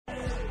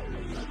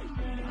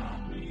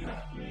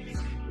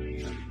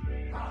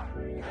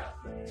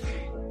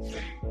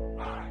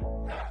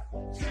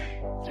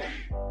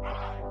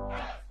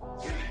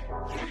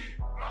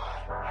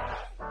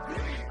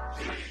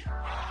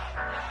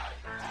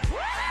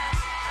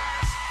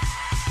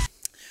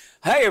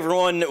Hey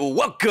everyone,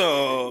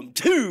 welcome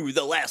to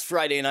the Last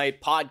Friday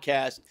Night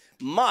podcast.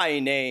 My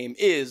name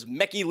is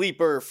Mecky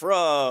Leaper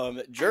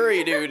from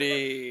Jury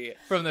Duty.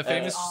 From the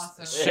famous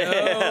awesome.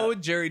 show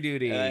Jury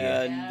Duty.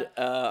 And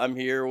I'm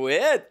here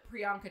with...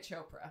 Priyanka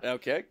Chopra.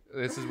 Okay.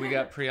 We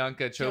got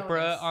Priyanka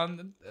Chopra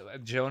on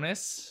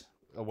Jonas,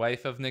 a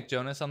wife of Nick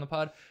Jonas on the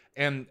pod.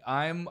 And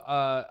I'm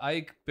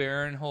Ike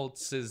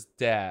Barinholtz's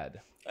dad,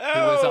 who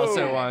was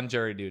also on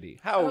Jury Duty.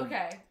 How?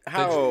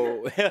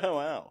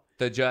 Wow.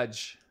 The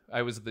judge.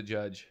 I was the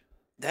judge.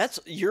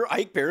 You're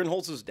Ike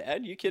Barinholtz's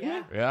dad? You kidding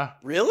me? Yeah.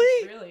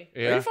 Really? Really?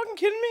 Yeah. Are you fucking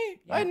kidding me?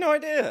 Yeah. I had no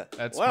idea.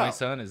 That's wow. my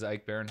son is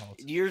Ike Barinholtz.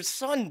 Your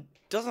son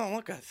doesn't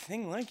look a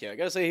thing like you. I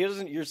gotta say, he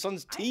doesn't. Your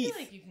son's teeth. I feel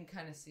like you can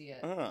kind of see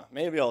it.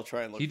 Maybe I'll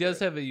try and look. He for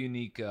does it. have a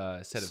unique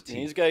set of teeth.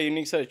 He's got a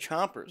unique set of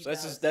chompers. He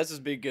That's does. that's his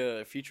big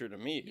feature to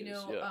me. You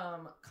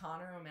know,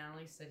 Connor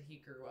O'Malley said he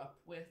grew up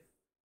with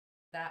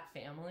that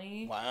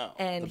family. Wow.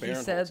 And The he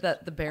said Barinholtzes.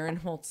 that the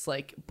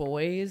Barinholtz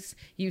boys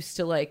used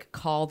to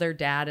call their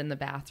dad in the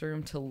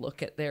bathroom to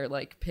look at their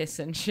piss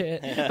and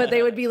shit. But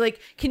they would be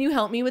like, "Can you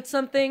help me with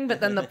something?" But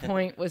then the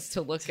point was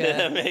to look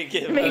at make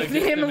him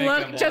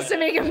just to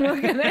make him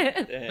look at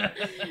it. Yeah.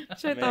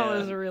 Which I thought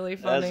was really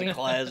funny. That's a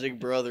classic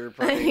brother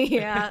prank.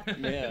 Yeah.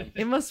 Man.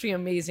 It must be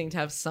amazing to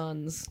have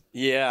sons.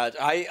 Yeah,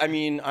 I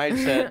mean, I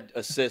said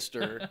a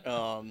sister,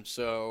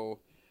 so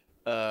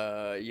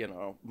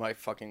my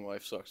fucking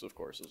life sucks, of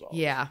course, as always.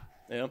 Yeah.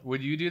 Yeah.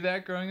 Would you do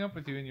that growing up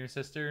with you and your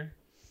sister?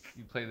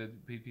 You play the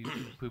pee-pee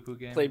poo-poo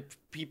game? Play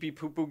pee-pee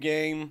poo-poo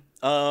game.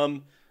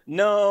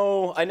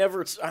 No, I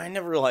never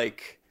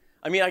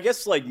I mean, I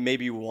guess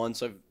maybe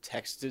once I've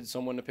texted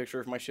someone a picture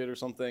of my shit or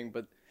something,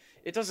 but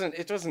it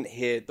doesn't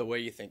hit the way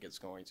you think it's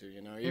going to,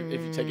 you know?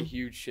 If you take a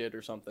huge shit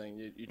or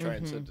something, you try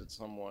and send it to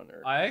someone.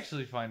 Or I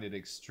actually find it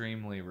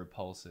extremely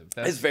repulsive.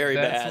 it's very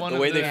bad. The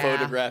way they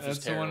photograph is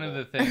That's terrible. one of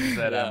the things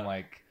that Yeah. I'm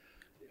like,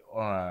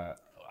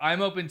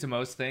 I'm open to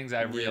most things.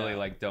 I really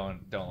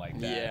don't like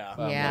that. Yeah.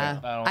 I'm Yeah.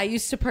 like, I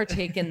used to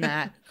partake in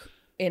that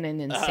in an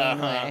insane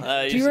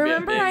way. Used Do you to be a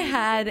remember big I user,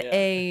 had yeah.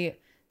 a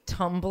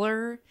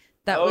Tumblr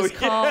that Oh, was yeah.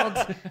 called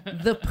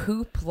the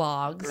Poop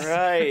Logs?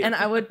 Right. And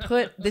I would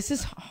put, this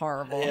is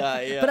horrible.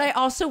 Yeah. But I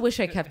also wish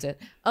I kept it.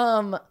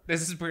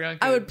 This is Priyanka.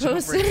 I would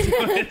post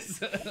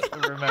Chopra's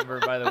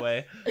remember, by the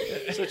way.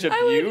 Such a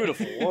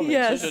beautiful woman. Such a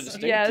Yes,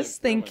 distinctive yes,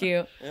 thank woman.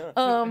 you.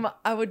 Yeah.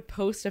 I would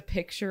post a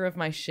picture of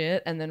my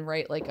shit and then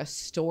write a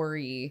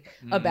story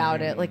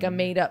about it, a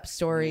made up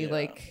story,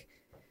 Yeah.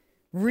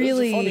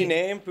 really It's a funny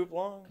name, Poop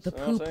Logs. the you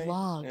know what I'm poop saying?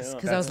 logs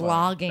because Yeah. I was That's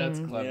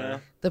logging clever. Yeah.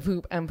 the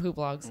poop and poop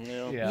logs.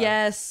 Yeah. Yeah.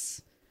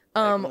 Yes.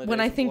 Back in the When days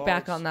I of think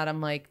back blogs. on that, I'm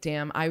like,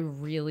 damn, I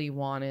really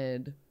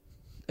wanted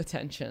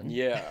attention.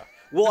 Yeah.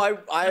 Well,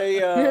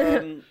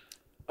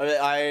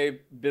 I've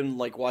been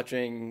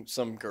watching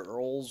some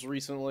girls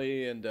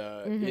recently, and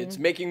it's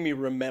making me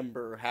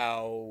remember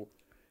how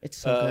It's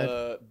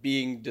so good.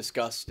 being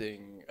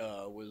disgusting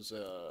was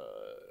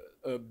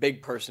a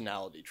big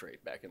personality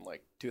trait back in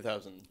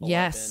 2011.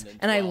 Yes,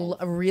 and I 12.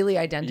 really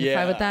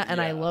identify with that,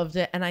 and I Yeah. loved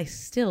it, and I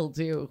still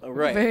do.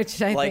 Right.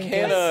 Which I think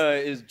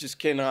Hannah just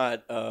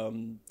cannot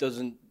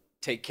doesn't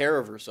take care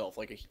of herself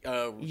like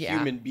a Yeah.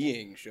 human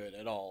being should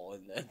at all,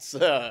 and that's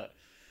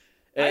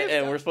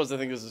and we're supposed to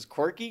think this is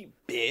quirky,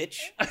 bitch.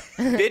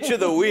 Bitch of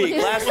the week.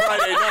 Last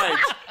Friday night,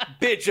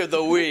 bitch of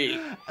the week.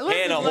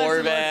 Hannah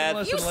Horvath.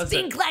 listen, You listen.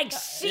 stink like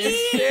You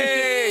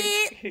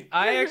shit. stink.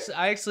 I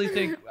actually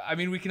think. I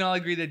mean, we can all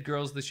agree that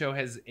Girls the Show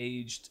has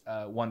aged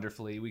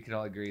wonderfully. We can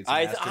all agree it's a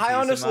masterpiece, I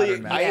honestly, a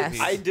modern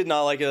masterpiece. I did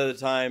not like it at the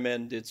time,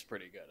 and it's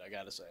pretty good. I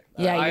gotta say.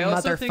 Yeah, I you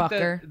also think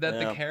motherfucker. that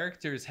Yeah. the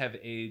characters have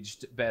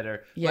aged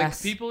better.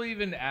 Yes. People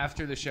even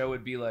after the show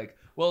would be like,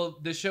 "Well,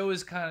 the show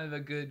is kind of a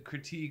good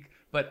critique,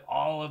 but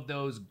all of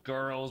those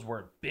girls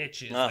were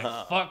bitches.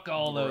 Like, fuck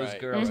all those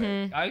Right, girls."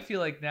 right. I feel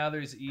like now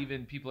there's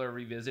even people are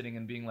revisiting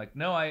and being like,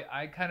 "No,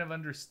 I kind of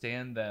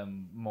understand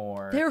them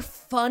more." They're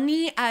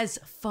funny as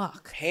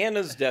fuck.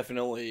 Hannah's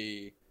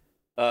definitely.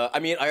 I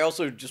mean, I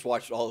also just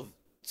watched all of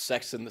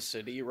Sex in the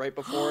City right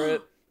before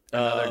it.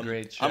 Another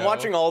great show. I'm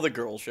watching all the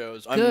girl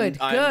shows. Good,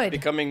 I'm good.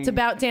 becoming It's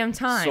about damn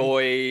time.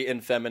 soy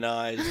and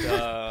feminized.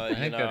 I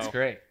think that's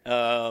great.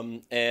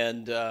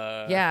 And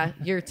Yeah,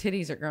 your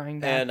titties are growing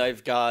back. and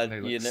I've got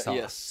They look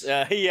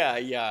soft.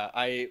 yeah.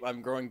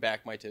 I'm growing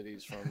back my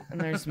titties from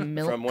And there's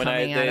milk from when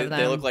coming out of them.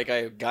 they look like I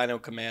have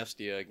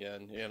gynecomastia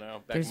again. You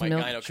know, back There's my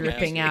milk gynecomastia.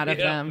 dripping out of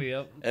them.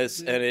 Yep.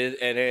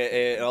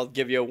 I'll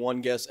give you one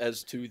guess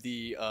as to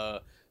the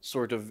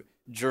sort of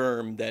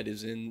germ that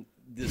is in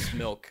this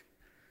milk.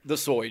 The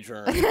soy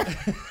germ.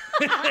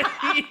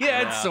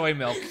 Yeah, it's soy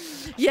milk.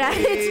 Yeah,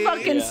 it's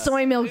fucking Yeah.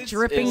 soy milk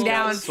dripping it's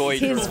down soy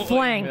his milk.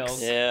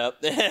 flanks.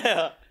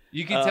 Yeah.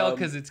 You can tell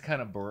because it's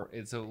kind of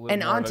it's a little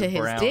And more of onto a his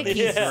brown dick,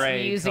 he's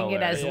gray using it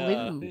color. as Yeah.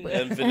 lube.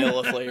 And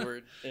vanilla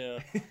flavored. Yeah.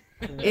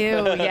 Ew,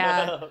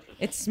 yeah.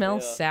 It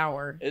smells Yeah.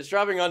 sour. It's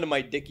dropping onto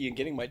my dickie and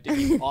getting my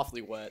dickie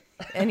awfully wet.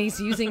 And he's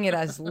using it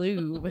as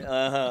lube.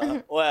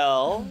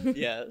 Well,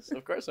 yes,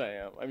 of course I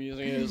am. I'm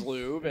using it as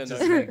lube and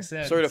Just makes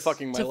sense. sort of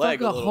fucking my To leg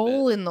fuck a little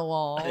hole bit. in the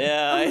wall.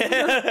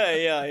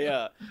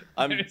 Yeah.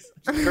 I'm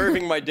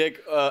curving my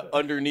dick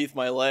underneath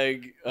my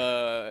leg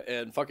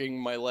and fucking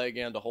my leg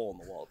and a hole in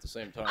the wall at the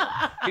same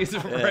time. He's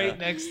right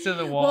next to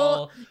the wall.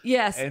 Well,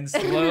 yes. And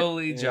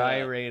slowly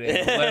gyrating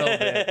a little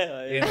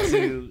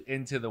bit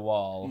into the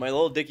wall. My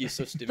little dickie's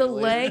so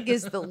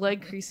stimulated. The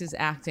leg crease is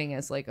acting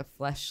as like a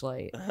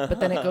fleshlight, but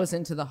then it goes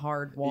into the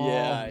hard wall.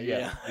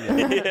 Yeah.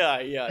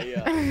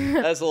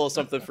 That's a little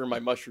something for my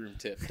mushroom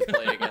tip to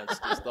play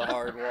against. Is the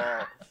hard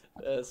wall.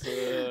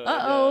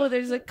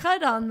 There's a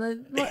cut on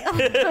the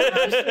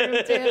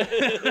mushroom tip.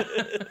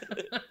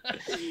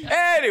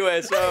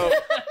 Anyway, so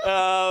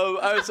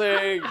I was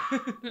saying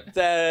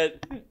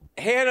that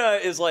Hannah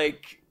is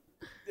like,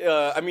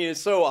 I mean,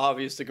 it's so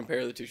obvious to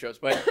compare the two shows,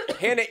 but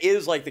Hannah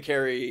is like the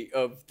Carrie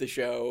of the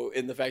show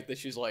in the fact that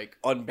she's like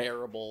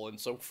unbearable and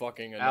so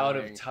fucking annoying. Out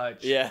of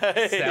touch.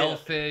 Yeah.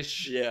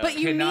 Selfish. Yeah. But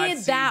you cannot need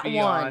see that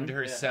beyond one.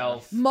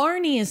 herself.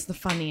 Marnie is the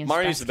funniest.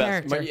 Marnie's the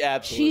best. Character.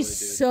 Absolutely, She's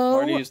dude. so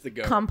Marnie is the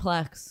goat.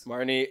 complex.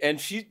 Marnie, and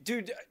she's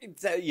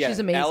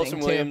amazing, Allison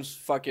too. Williams,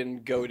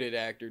 fucking goated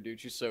actor, dude.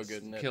 She's so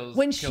good in it.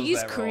 When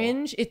she's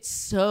cringe, it's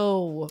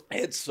so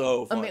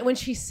funny. I mean, when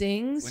she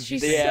sings,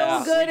 she's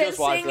Yeah. so good We at just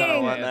watched that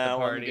singing. one. At the That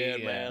one party, good,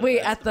 yeah. man.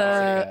 Wait, That's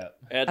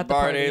at the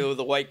party with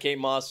the white Kate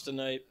Moss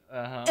tonight.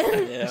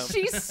 Yeah.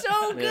 She's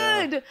so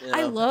Yeah. good. Yeah.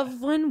 I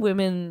love when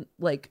women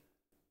like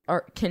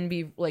can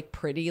be like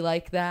pretty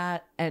like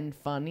that and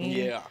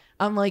funny. Yeah.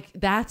 I'm like,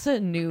 that's a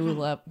new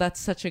level. That's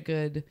such a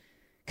good,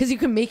 because you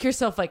can make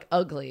yourself like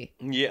ugly.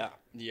 Yeah.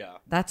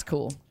 That's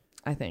cool,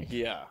 I think.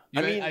 Yeah.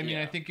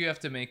 I think you have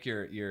to make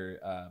your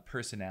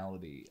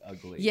personality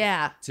ugly.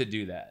 Yeah. To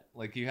do that,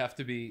 like you have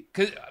to be,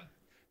 because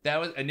that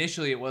was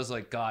initially it was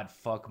like, God,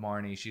 fuck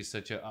Marnie, she's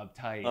such a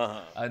uptight,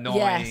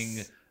 annoying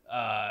Yes.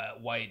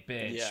 White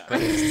bitch. Yeah.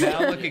 But it's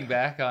now looking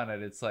back on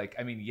it, it's like,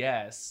 I mean,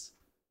 yes,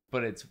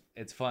 but it's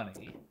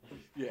funny.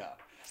 Yeah.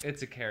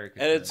 It's a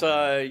character. And it's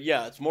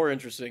it's more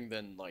interesting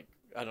than like,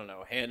 I don't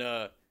know,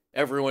 Hannah,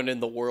 everyone in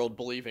the world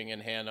believing in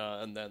Hannah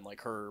and then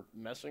like her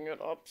messing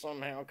it up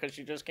somehow because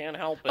she just can't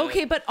help it.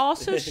 Okay, but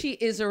also she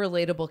is a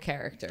relatable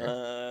character.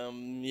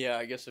 Yeah,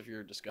 I guess if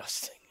you're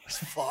disgusting as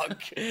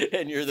fuck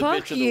and you're the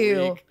Fuck bitch you.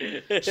 of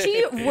the week.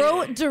 She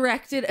wrote,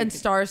 directed, and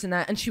stars in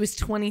that, and she was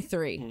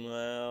 23.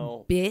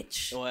 Well,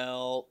 Bitch.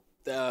 well.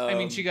 I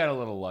mean, she got a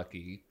little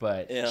lucky,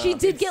 but Yeah. She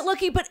did get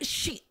lucky, but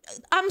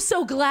I'm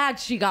so glad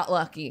she got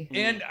lucky.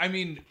 and I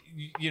mean,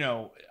 you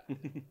know,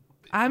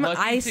 I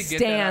lucky to get that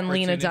stan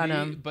Lena opportunity,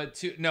 Dunham.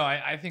 but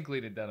I think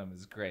Lena Dunham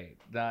is great.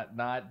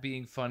 Not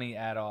being funny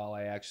at all.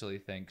 I actually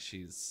think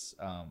she's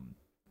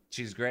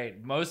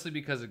great, mostly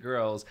because of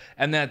Girls,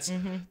 and that's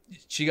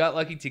she got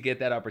lucky to get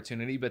that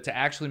opportunity. But to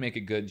actually make a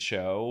good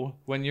show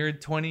when you're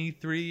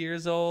 23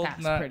 years old,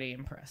 That's pretty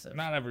impressive.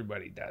 Not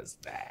everybody does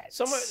that.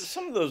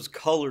 Some of those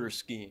color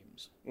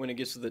schemes when it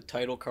gets to the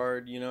title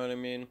card, you know what I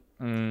mean?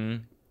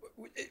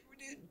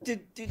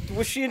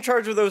 Was she in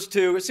charge of those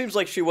too? It seems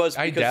like she was.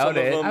 I Because doubt some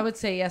of it. them, I would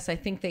say yes. I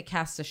think they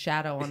cast a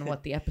shadow on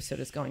what the episode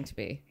is going to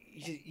be.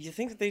 You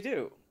think that they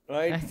do?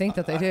 Right? I think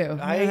that they do.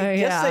 I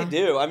guess they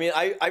do. I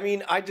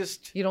mean, I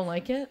just. You don't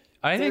like it?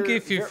 I think They're-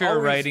 if they're you're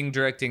always- writing,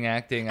 directing,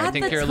 acting, I At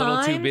think the you're a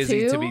little too time,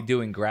 busy to too. be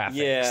doing graphics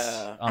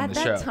Yeah. on At the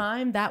that show.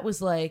 time, that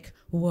was like,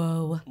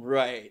 whoa.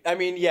 Right. I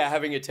mean, yeah,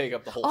 having it take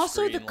up the whole.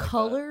 Also, screen the like that.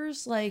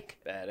 colors, like,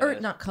 or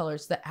Badass. not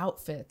colors, the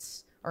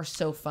outfits are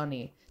so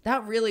funny.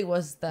 That really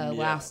was the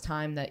last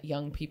time that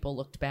young people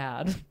looked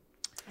bad.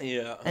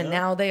 Yeah. And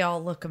now they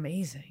all look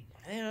amazing.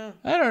 Yeah.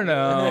 I don't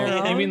know.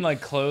 Yeah. You mean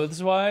like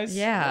clothes wise?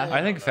 Yeah.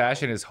 I think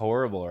fashion is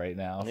horrible right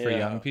now for Yeah.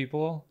 young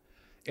people.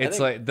 It's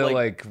think, like the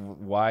like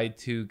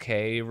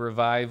Y2K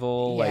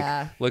revival,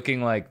 Yeah. like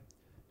looking like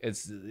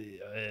it's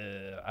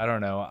I don't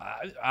know.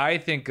 I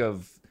think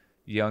of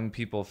young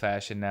people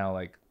fashion now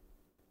like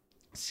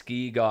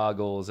ski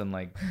goggles and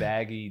like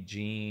baggy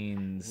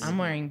jeans. I'm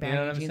wearing You know baggy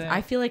what I'm jeans. saying?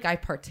 I feel like I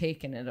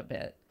partake in it a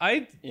bit.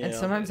 I And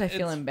sometimes I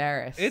feel it's-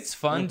 embarrassed. It's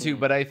fun too,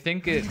 but I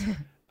think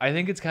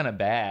it's kind of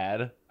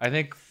bad. I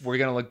think we're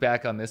gonna look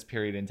back on this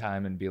period in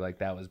time and be like,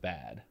 that was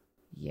bad.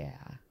 Yeah.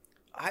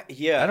 I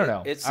don't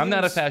know. It I'm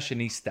not a seems-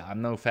 fashionista.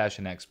 I'm no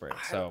fashion expert.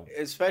 So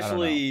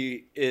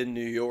especially in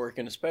New York,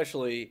 and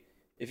especially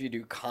if you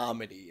do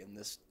comedy in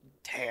this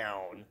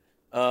town,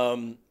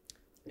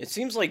 it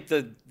seems like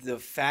the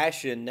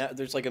fashion now.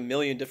 There's like a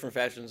million different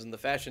fashions, and the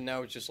fashion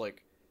now is just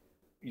like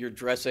you're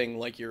dressing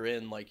like you're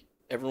in like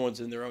everyone's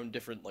in their own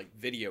different like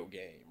video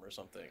game or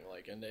something.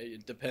 Like, and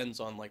it depends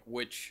on like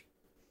which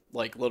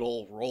like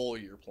little role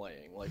you're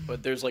playing. Like,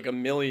 but there's like a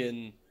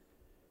million.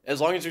 As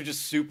long as you're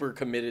just super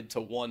committed to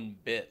one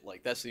bit,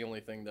 like that's the only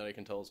thing that I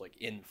can tell is like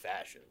in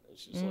fashion.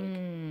 It's just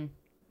like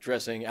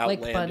dressing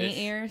outlandish. Like bunny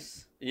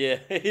ears? Yeah,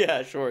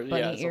 yeah, sure,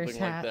 Bunny yeah, ears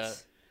something like that.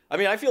 hats. I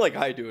mean, I feel like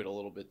I do it a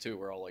little bit too,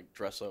 where I'll like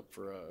dress up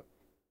for a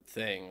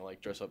thing,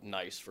 like dress up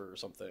nice for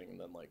something, and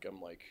then like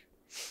I'm like,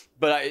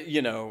 but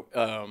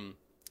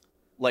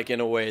like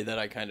in a way that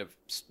I kind of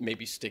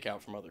maybe stick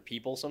out from other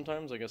people.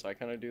 Sometimes I guess I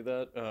kind of do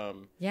that.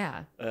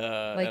 Yeah.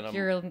 And Like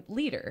you're a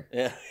leader.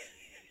 Yeah.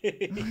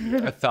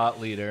 a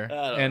thought leader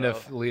I don't and know.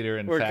 a leader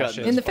in We're cutting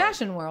fashion In the It's fun.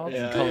 fashion world.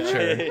 Yeah.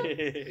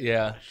 culture.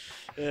 Yeah.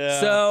 Yeah.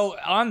 So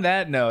on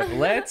that note,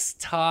 let's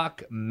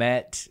talk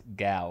Met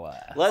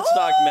Gala. Let's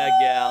talk Met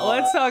Gala.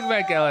 Let's talk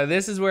Met Gala.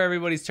 This is where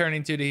everybody's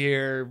turning to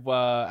hear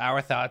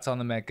our thoughts on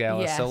the Met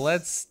Gala. Yes. So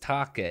let's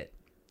talk it.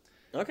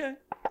 Okay.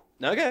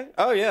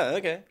 Oh yeah.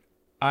 Okay.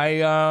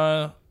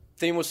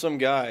 Theme was some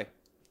guy.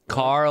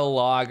 Karl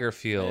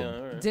Lagerfeld. Yeah,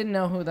 all right. Didn't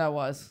know who that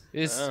was.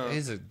 He's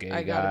a gay guy.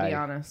 I gotta be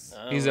honest.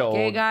 He's an old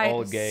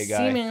gay guy.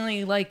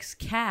 Seemingly likes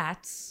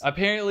cats.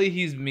 Apparently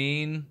he's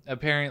mean.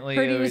 Apparently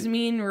Heard he was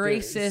mean,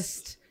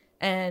 racist,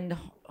 and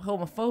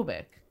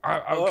homophobic.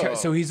 Okay,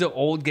 so he's an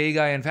old gay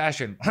guy in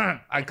fashion.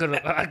 I could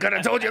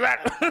have told you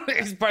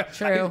that.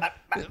 True.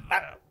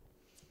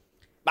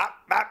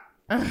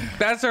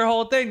 That's their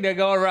whole thing. They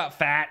go around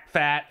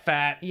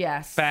fat.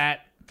 Yes.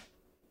 Fat.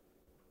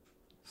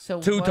 So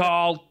Too what-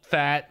 tall,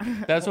 fat.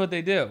 That's what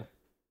they do.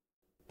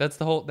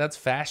 That's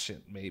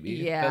fashion, maybe.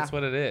 Yeah. That's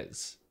what it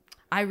is.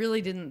 I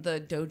really didn't. The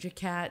Doja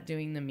Cat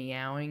doing the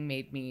meowing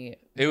made me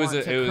It was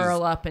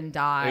curl up and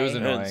die. It was I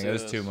didn't annoying. see It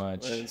was this. too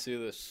much. I didn't see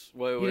this.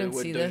 What didn't did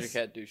see Doja this?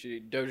 Cat do?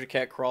 Doja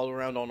Cat crawled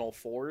around on all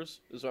fours?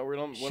 Is that what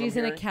I'm She's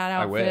in a hearing? cat I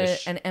outfit,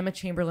 wish. and Emma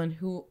Chamberlain,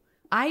 who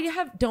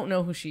don't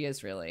know who she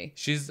is really.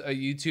 She's a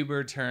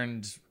YouTuber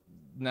turned.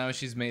 Now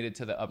she's made it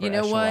to the upper You know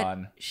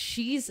echelon. what?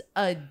 She's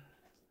a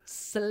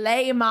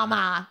slay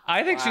mama.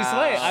 I think she's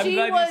slay. I'm She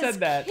glad was you said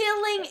that.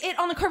 killing it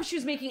on the carpet. She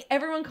was making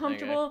everyone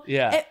comfortable.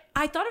 Yeah.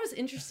 I thought it was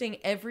interesting.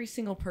 Every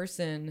single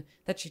person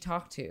that she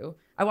talked to,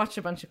 I watched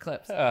a bunch of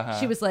clips. Uh-huh.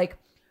 She was like,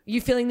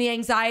 "You feeling the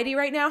anxiety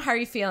right now? How are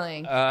you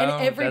feeling?" And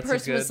every that's a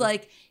person was good-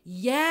 like,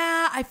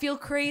 "Yeah, I feel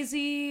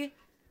crazy,"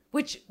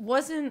 which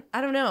wasn't.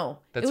 I don't know.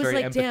 That's it was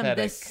very like, damn, empathetic.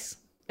 this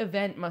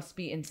event must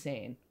be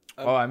insane.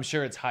 Oh, I'm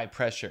sure it's high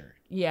pressure.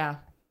 Yeah.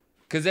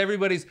 Because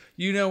everybody's,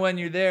 when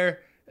you're there,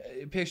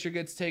 a picture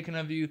gets taken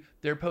of you,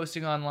 they're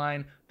posting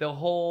online, the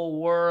whole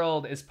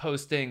world is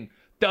posting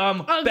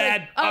dumb, Ugly,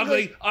 bad,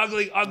 ugly.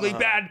 ugly,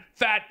 bad,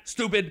 fat,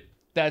 stupid.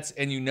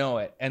 And you know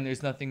it, and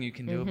there's nothing you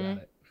can do about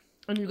it.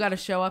 And you got to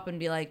show up and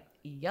be like,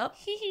 "Yup."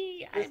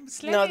 I'm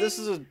slaying. No, this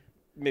is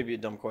maybe a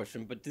dumb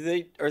question, but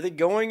are they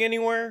going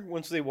anywhere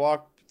once they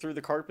walk through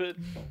the carpet?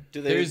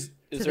 Is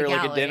To there the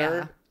like gala, a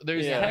dinner?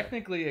 There's Yeah.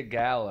 technically a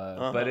gala,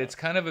 but Uh-huh. it's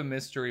kind of a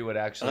mystery what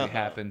actually Uh-huh.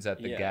 happens at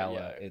the Yeah, gala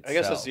yeah. itself. I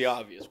guess that's the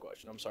obvious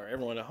question. I'm sorry.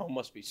 Everyone at home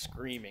must be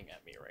screaming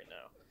at me right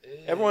now.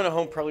 Everyone at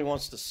home probably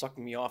wants to suck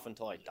me off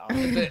until I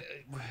die.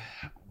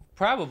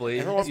 Probably.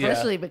 Everyone's yeah.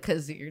 Especially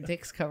because your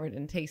dick's covered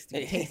in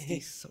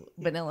tasty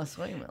vanilla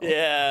soy milk.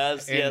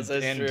 yes, And, yes,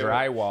 that's and true.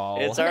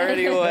 drywall. It's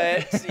already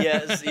wet.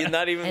 Yes,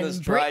 not even And this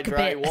dry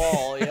brick bits.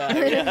 wall. Yeah,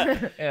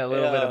 yeah. Yeah, a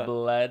little bit Yeah. of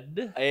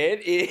blood.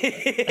 It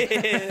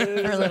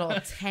is. Her little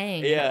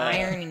tang, Yeah.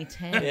 irony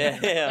tang.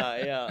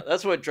 Yeah.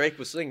 That's what Drake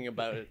was singing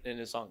about it in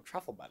his song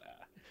 "Truffle Butter."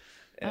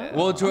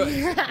 Well,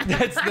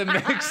 that's the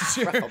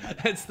mixture.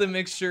 That's the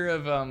mixture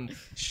of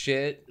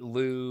shit,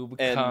 lube,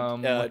 and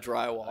cum,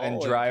 drywall and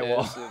piss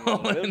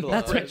drywall. and And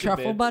That's what Blood.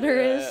 truffle butter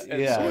is.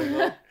 and Yeah. soy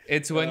milk.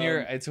 It's when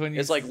you're. It's when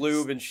you're. It's like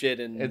lube and shit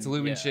and It's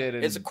lube and shit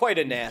and it's quite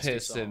a nasty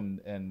piss song.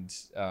 and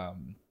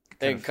kind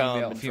And of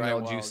cum female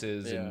and drywall.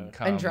 juices Yeah. and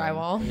cum And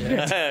drywall.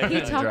 Yeah. He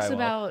And talks drywall.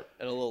 about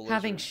and a little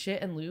having lizard.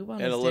 shit and lube on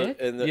and his a little dick.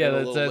 and the, Yeah, and a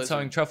that's little that song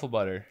lizard. Truffle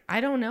Butter. I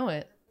don't know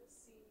it.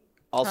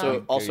 Also,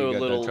 Here also you a got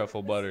that little,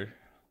 truffle butter.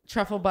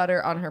 Truffle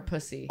butter on her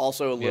pussy.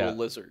 also a little Yeah.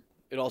 lizard.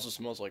 It also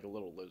smells like a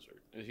little lizard.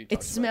 He It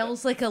talks about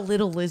smells like a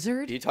little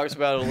lizard. that. He talks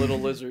about a little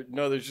lizard.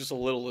 No, there's just a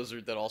little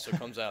lizard that also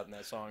comes out in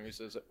that song. He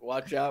says,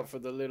 "Watch out for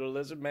the little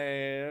lizard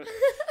man.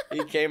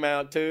 He came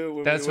out too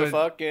when That's we were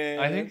what- fucking."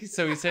 I think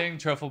so. He's saying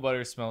truffle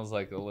butter smells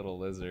like a little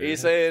lizard.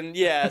 he's saying,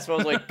 "Yeah, it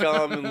smells like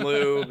cum and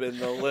lube and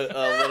the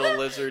little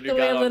lizard." Who The way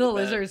got a off little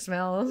the bed." lizard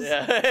smells.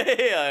 Yeah,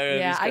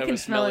 Yeah, he's I kind of can a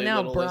smell it smelly now.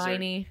 little lizard.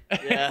 Briny,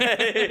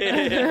 Yeah,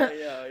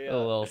 yeah. A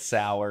little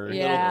sour.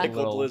 Yeah. Little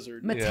pickled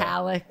lizard.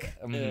 metallic.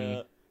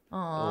 Yeah. A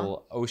Aw.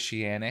 little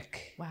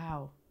oceanic.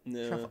 Wow.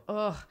 Yeah. Truffle.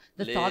 Ugh.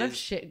 The thought of Liz.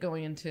 shit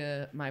going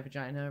into my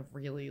vagina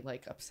really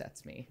like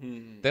upsets me.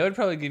 Hmm. That would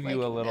probably give you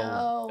Like, a little.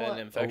 no. An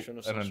infection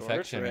of an some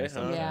infection sort, or right?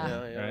 something,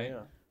 Yeah. right?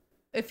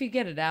 If you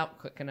get it out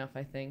quick enough,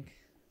 I think.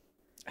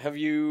 Have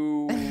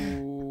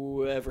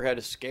you ever had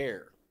a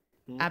scare?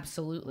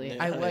 Absolutely.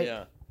 Yeah, I wipe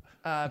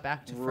yeah.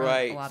 back to front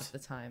Right. a lot of the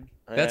time.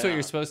 That's what Yeah.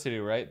 you're supposed to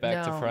do, right?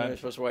 Back to No. You're front.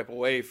 supposed to wipe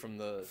away from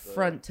the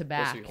Front to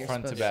back, pussy you're hole.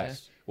 Front to supposed back.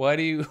 to. Why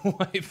do you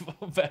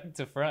wipe back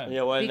to front?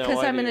 Yeah, why? Because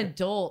no, I'm an idea.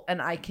 adult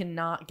and I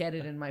cannot get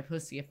it in my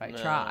pussy if I No.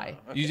 try.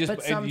 You just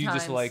But and you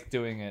just sometimes- like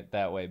doing it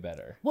that way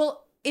better.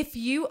 Well,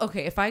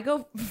 if I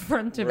go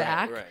front to Right,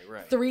 back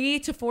right. 3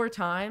 to 4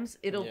 times,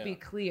 it'll Yeah. be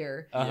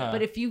clear. Uh-huh.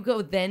 But if you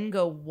go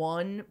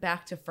one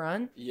back to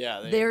front,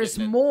 Yeah, they- there's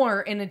they-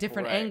 more in a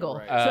different Right, angle.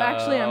 right. So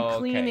actually, Oh, I'm okay.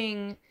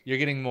 cleaning You're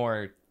getting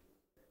more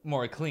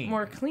clean.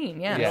 more clean.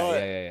 You Yes. Yeah, know what?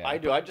 yeah. I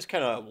do. I just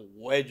kind of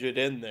wedge it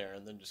in there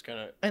and then just kind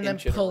of And then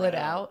pull it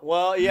around. out?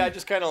 Well, yeah,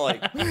 just kind of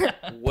like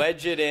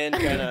wedge it in,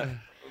 kind of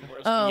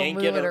Oh, yank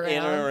move it it in around.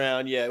 and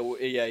around. Yeah,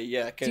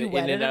 yeah. Do Kind you of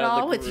wet in it and at out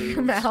all of the with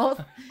your grooves.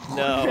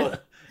 mouth?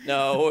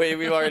 No,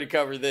 we've already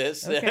covered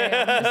this. Okay,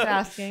 I'm just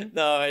asking.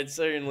 No, I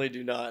certainly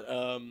do not.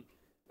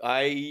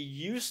 I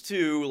used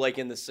to like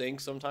in the sink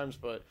sometimes,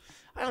 but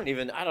I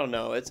don't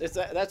know.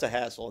 That's a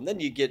hassle. And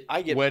then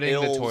I get wetting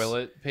pills. the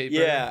toilet paper.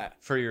 Yeah.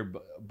 For your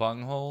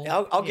bunghole.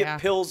 I'll get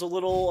pills, a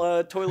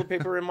little toilet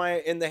paper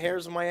in the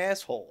hairs of my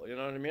asshole. You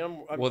know what I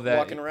mean? I'm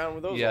walking around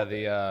with those.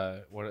 Yeah,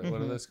 what are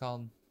those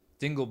called?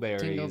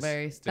 Dingleberries.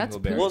 Dingleberries. That's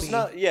Dingleberries. Well, it's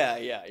not.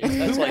 Yeah.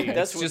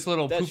 That's just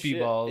little poopy shit,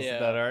 balls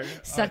that are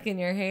stuck in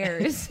your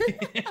hairs.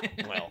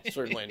 Well,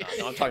 certainly not.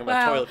 No, I'm talking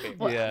about toilet paper.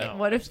 Well, Yeah. No,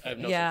 what if? I have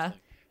no Yeah. such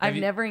thing. I've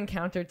never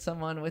encountered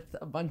someone with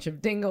a bunch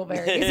of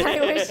dingleberries. I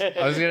wish.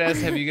 I was gonna ask,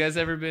 have you guys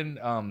ever been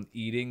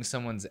eating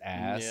someone's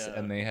ass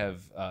and they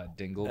have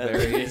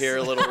dingleberries? You hear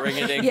a little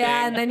ring-a-ding.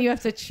 Yeah, and then you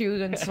have to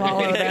chew and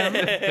swallow them.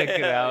 Pick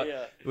it out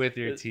with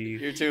your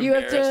teeth. You're too You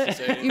have embarrassed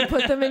to say you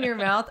put them in your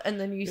mouth and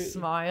then you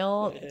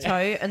smile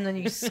tight and then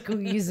you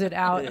squeeze it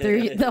out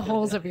through the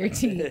holes of your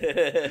teeth.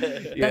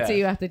 That's what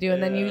you have to do,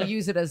 and then you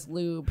use it as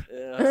lube.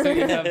 So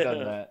you have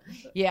done that.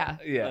 Yeah.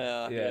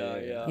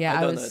 Yeah.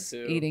 I was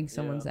eating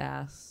someone's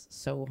ass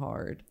so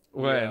hard.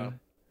 When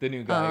the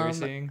new guy you're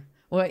seeing?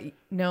 What?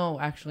 No,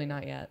 actually,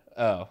 not yet.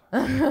 Oh.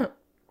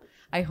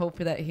 I hope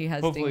that he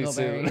has Hopefully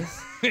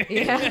dingleberries.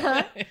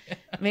 Yeah.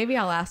 Maybe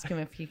I'll ask him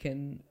if he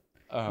can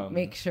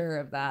make sure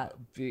of that.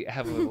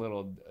 Have a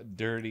little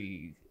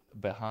dirty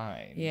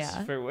behind.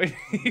 Yeah. For when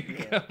you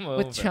come over.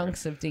 With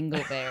chunks of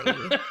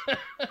dingleberry.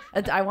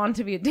 I want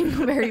to be a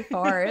dingleberry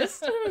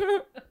forest.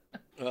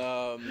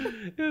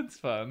 It's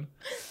fun.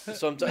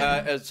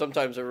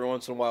 Sometimes every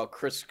once in a while,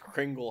 Kris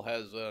Kringle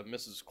has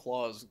Mrs.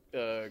 Claus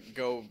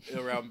go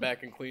around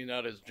back and clean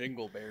out his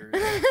jingleberries.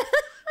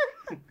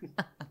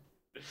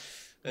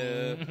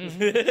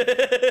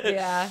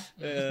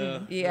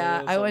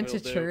 Yeah. I went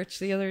to church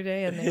the other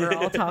day and they were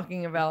all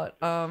talking about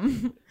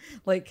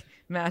like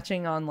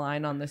matching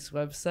online on this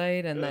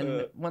website, and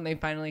then when they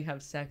finally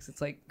have sex,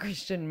 it's like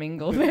Christian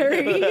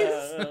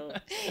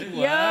mingleberries.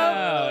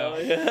 Wow.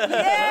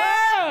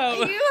 Yeah,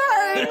 you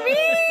heard me.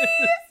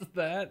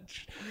 That's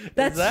true.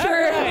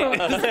 Right?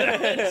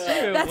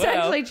 That's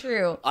actually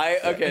true.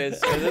 So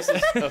this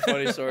is a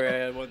funny story I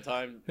had one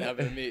time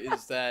happened to me,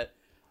 is that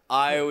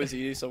I was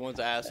eating someone's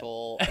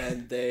asshole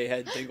and they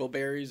had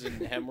dingleberries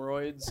and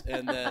hemorrhoids,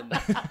 and then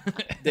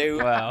they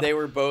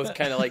were both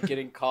kind of like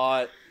getting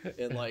caught,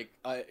 and like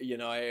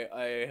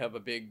I have a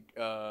big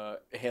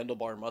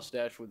handlebar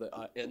mustache with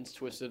the ends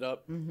twisted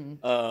up,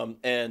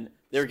 and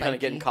they were kind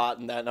of getting caught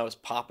in that, and I was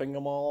popping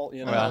them all,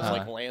 I was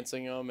like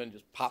lancing them and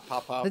just pop.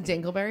 The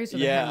dingleberries or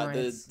the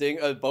hemorrhoids?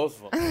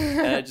 Both of them,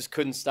 and I just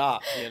couldn't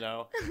stop, and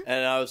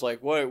I was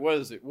like, what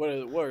is it? What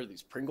are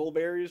these Pringles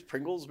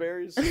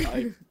berries?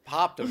 I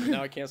popped them, and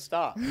now I can't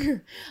stop.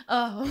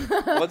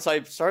 Oh. Once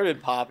I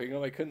started popping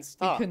them, I couldn't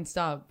stop. You couldn't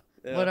stop.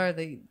 Yeah. What are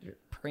they?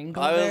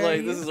 Pringle I was berries?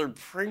 like, this is our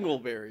Pringle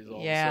berries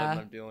all of a sudden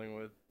I'm dealing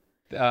with.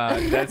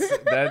 That's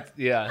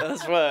yeah.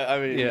 That's what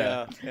I mean.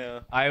 Yeah.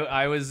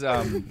 I was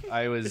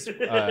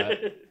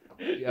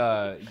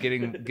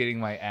getting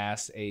my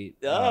ass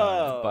ate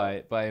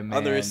by a man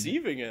on the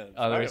receiving end.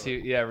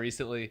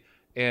 Recently.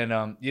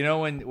 And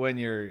when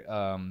you're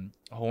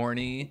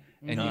horny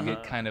and you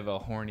get kind of a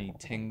horny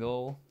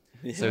tingle.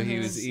 So he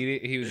was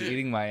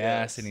eating my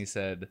ass, and he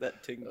said,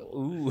 "That tingle.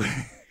 Ooh,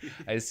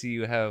 I see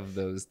you have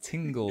those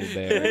tingle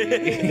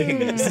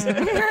berries."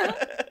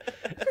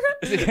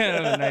 It's kind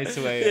of a nice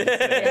way of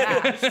saying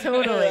it.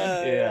 Totally.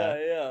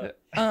 Yeah.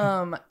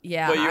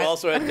 Yeah. But you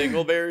also had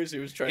dingleberries. He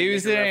was trying. He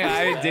was saying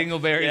I had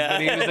dingleberries,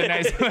 but he was a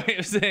nice way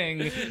of saying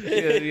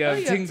you have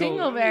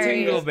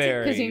tingleberries.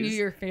 Because he knew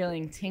you were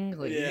feeling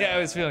tingly. Yeah, I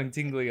was feeling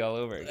tingly all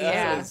over.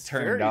 Yeah, I was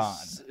turned on.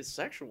 It's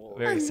sexual.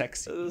 Very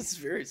sexy. It's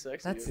very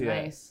sexy. That's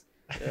nice.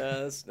 Yeah,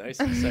 that's nice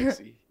and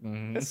sexy.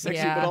 That's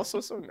sexy, but also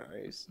so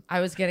nice.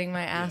 I was getting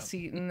my ass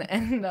eaten,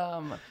 and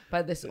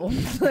by this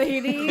old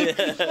lady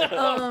at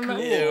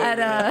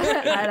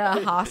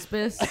a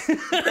hospice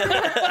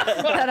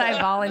that I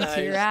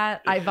volunteer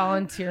at. I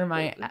volunteer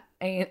my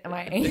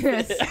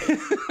anus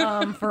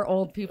for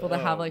old people to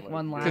have like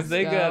one last. Because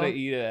they gotta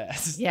eat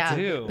ass. Yeah,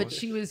 too. but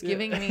she was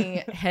giving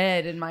me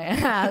head in my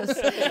ass,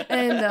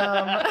 and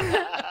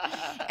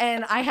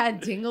I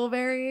had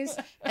dingleberries,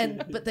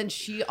 but then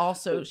she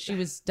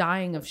was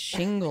dying of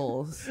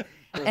shingles.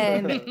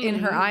 And in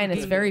her eye, and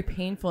it's very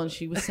painful, and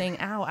she was saying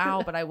ow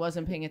ow, but I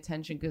wasn't paying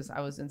attention because I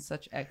was in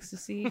such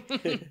ecstasy.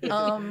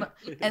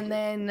 And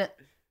then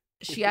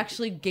she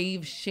actually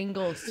gave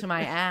shingles to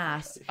my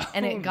ass,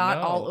 and it got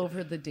all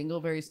over the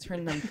dingleberries,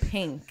 turned them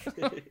pink.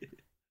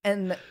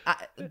 And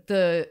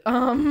the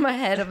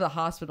head of the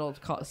hospital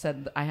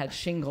said I had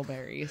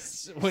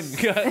shingleberries. When you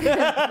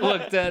got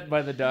looked at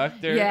by the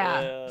doctor,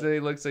 yeah, so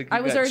it looks like I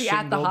was already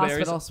at the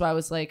hospital, so I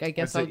was like, I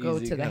guess I'll go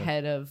to the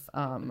head of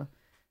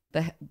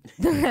the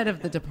head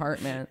of the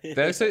department.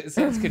 That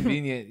sounds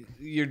convenient.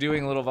 You're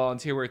doing a little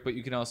volunteer work, but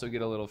you can also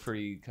get a little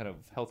free kind of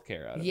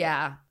healthcare out of it.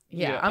 Yeah.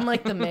 I'm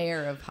like the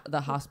mayor of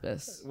the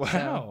hospice. Wow.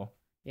 So,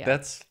 yeah.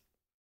 That's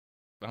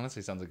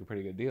honestly sounds like a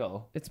pretty good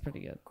deal. It's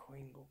pretty good.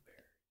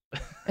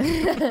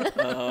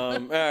 All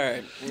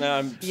right. Now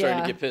I'm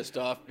starting to get pissed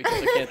off because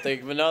I can't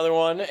think of another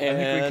one. I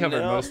think we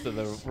covered most of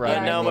the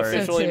rhyming now I'm words.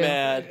 officially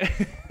mad.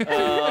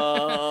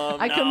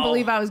 I couldn't No.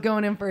 believe I was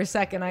going in for a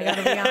second. I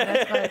gotta be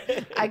honest,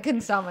 but I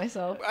couldn't stop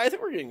myself. I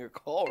think we're getting a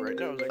call right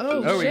now. Like,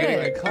 Oh, Oh, we're shit.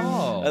 getting a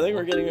call. I think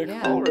we're getting a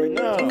Yeah. call right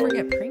now. Don't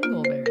forget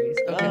Pringleberries.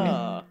 Okay.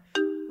 Ah.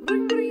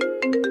 Ring,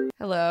 ring.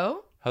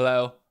 Hello?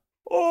 Hello.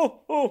 Oh.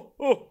 Oh.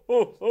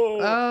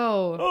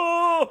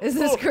 Oh. Is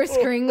this Chris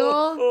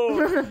Kringle?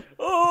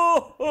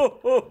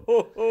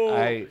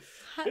 I.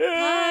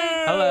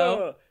 Yeah.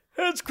 Hello.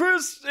 It's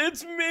Chris.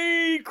 It's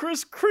me,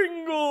 Chris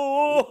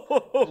Kringle.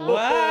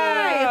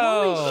 Hi,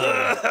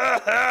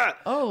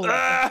 holy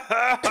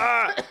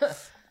Wow.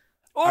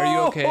 Are you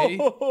okay?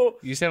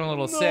 You sound a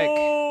little sick.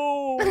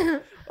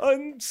 No,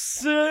 I'm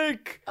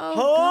sick. Oh,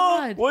 huh?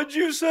 God. What'd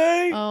you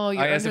say? Oh,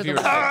 you're I asked under if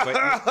you the were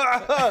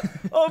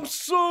sick, but I'm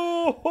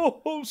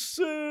so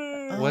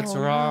sick. what's Oh,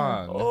 no.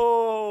 wrong?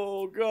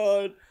 Oh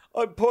God,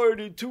 I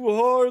partied too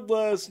hard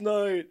last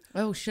night.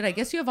 Oh shit! I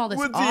guess you have all this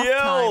With the off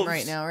time elves.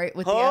 right now, right?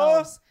 With the Huh?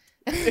 elves.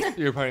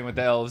 You're partying with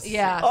the elves.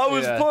 Yeah. I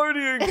was Yeah.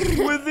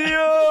 partying with the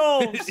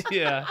elves.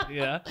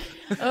 yeah.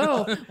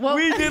 Oh, well.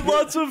 We did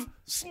lots of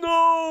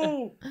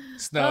snow.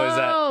 Snow is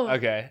Oh, that?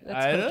 Okay.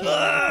 that's I don't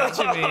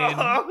know what you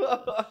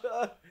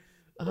mean.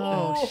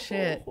 Oh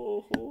shit!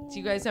 Do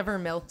you guys ever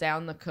melt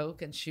down the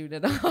Coke and shoot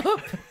it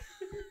up?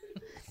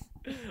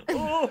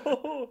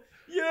 Oh,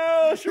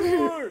 yeah,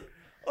 sure.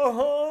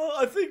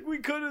 I think we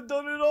could have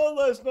done it all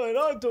last night.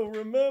 I don't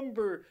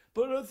remember,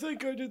 but I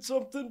think I did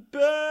something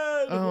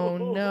bad. Oh,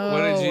 no.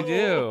 What did you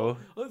do?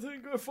 I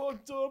think I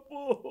fucked up.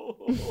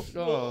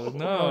 Oh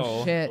no.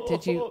 Oh shit!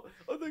 Did you?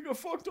 I think I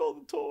fucked all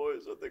the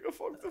toys. I think I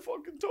fucked the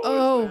fucking toys.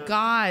 Oh man.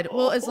 god!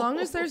 Well, as long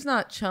as there's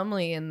not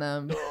Chumley in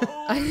them,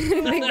 I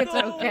think it's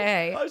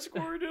okay. I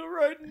squirted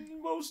right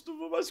in most of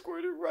them. I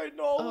squirted right in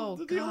all Oh, of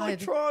the God.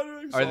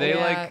 electronics. Are they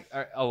Yeah.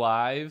 like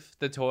alive?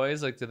 The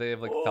toys? Like, do they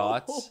have like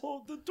thoughts?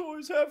 The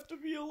toys have to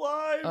be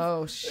alive.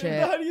 Oh And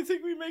shit! how do you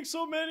think we make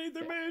so many?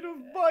 They're made of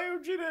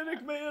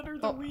biogenetic matter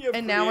that we have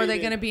And now are they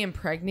created. going to be We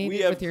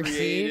impregnated have with your seed?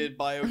 created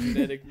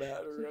biogenetic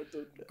matter at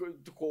the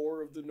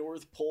core of the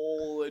North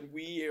Pole, and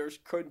we are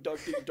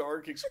conducting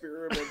dark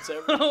experiments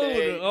every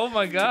day Oh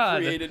my to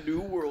god. create a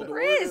new world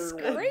Chris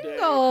order. one day.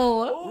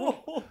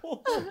 Kringle.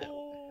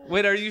 Oh.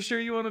 Wait, are you sure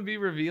you want to be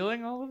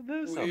revealing all of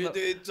this?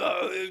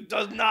 It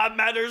does not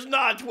matters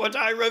not what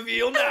I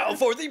reveal now,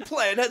 for the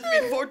plan has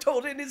been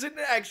foretold and is in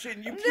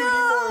action. You puny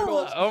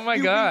mortals! Oh my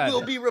You god.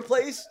 will be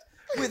replaced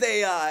with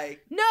AI.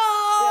 No,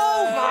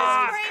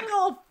 Yes. Chris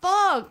Kringle!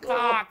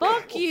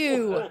 Fuck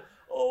you!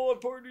 Oh, I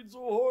partied so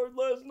hard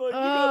last night. You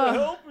Ugh. gotta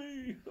help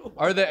me.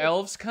 Are the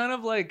elves kind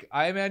of like,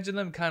 I imagine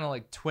them kind of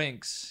like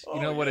twinks. You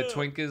Oh, know what a yeah.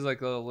 twink is?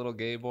 Like a little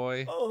gay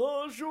boy?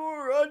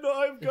 Sure. I know.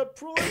 I've got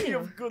plenty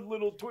of good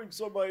little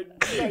twinks on my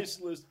nice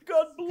list.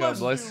 God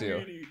bless you, you.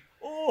 Edie.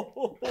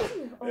 Oh,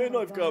 and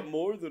I've got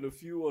more than a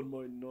few on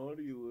my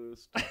naughty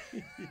list.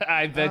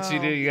 I bet you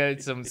do. Oh. You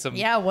got some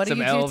Yeah, what do some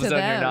you do elves to on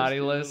your them? naughty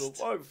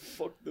list. I've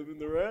fucked them in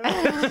their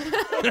ass.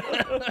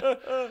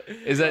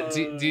 Is that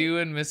do you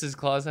and Mrs.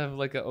 Claus have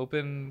like an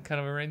open kind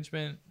of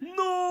arrangement?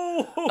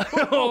 No.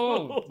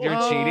 Oh, you're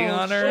cheating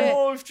on her? shit.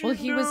 Oh, if she Well,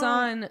 he was knew.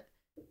 on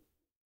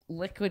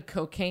liquid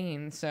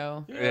cocaine,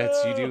 so Yes,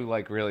 you do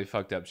like really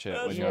fucked up shit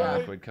when That's you're on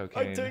right. liquid I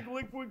cocaine. take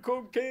liquid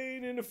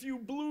cocaine and a few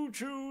blue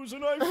chews,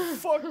 and I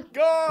fuck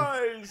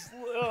guys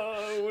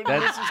when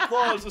That's- Mrs.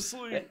 Claus is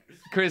asleep.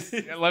 Chris,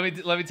 let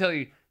me tell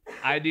you,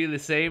 I do the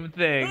same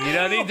thing. You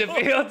don't need to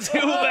feel too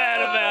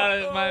bad about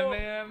it, my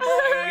man.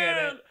 I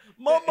get it.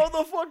 My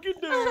motherfucking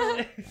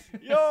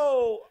dude.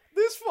 Yo,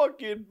 this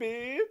fucking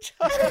bitch.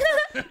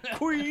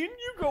 Queen,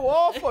 you go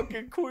off,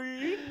 fucking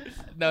queen.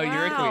 No,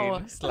 you're a Wow.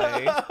 queen.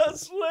 Slay.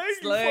 Slay,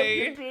 Slay.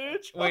 you fucking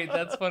bitch. Wait,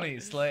 that's funny.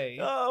 Slay.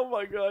 Oh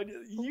my god.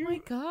 You, oh my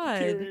god.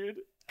 period.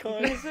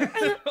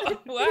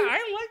 Cunt. Wow,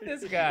 I like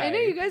this guy. I know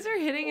you guys are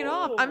hitting it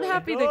off. Oh I'm my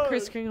happy that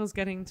Chris God. Kringle's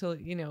getting to,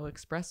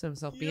 express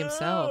himself, be Yeah,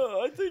 himself.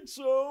 I think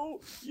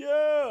so.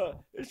 Yeah.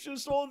 It's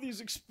just all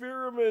these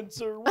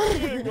experiments are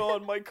weighing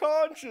on my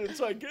conscience,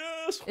 I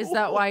guess. Is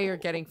that why you're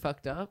getting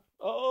fucked up?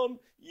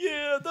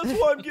 Yeah, that's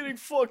why I'm getting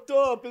fucked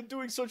up and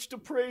doing such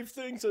depraved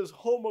things as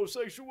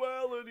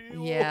homosexuality.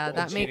 Yeah,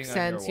 that cheating makes on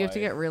your sense. You have to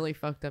wife. get really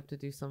fucked up to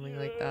do something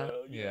like that.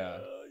 Yeah.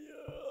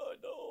 I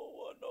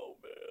know,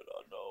 man,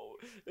 I know.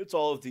 It's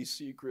all of these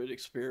secret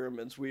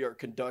experiments we are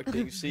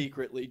conducting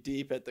secretly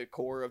deep at the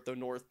core of the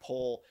North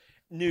Pole.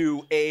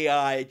 New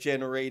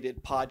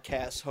AI-generated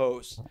podcast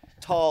hosts,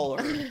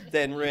 taller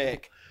than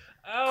Rick,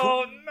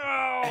 Oh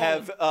no.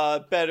 have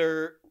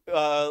better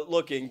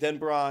looking than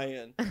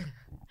Brian.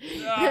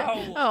 No.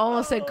 I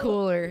almost said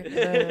cooler.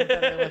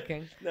 Better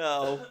looking.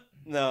 No,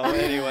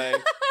 anyway.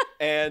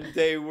 And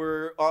they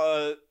were,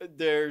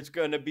 there's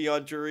gonna be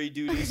on jury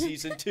duty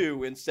season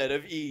 2 instead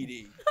of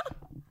Edie.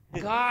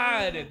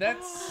 God,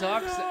 that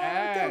sucks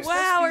ass.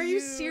 Wow, are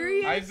you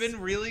serious? I've been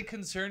really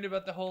concerned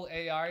about the whole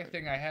AI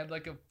thing. I had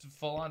like a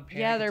full-on panic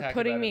Yeah, they're attack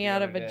putting about it me the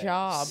out other of a day.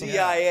 job.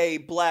 CIA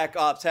Black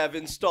Ops have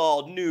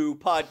installed new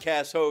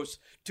podcast hosts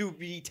to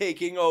be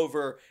taking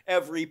over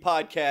every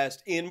podcast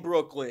in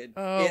Brooklyn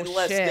Oh, in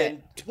less shit.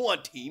 than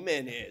 20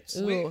 minutes.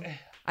 Ooh,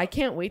 I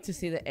can't wait to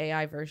see the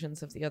AI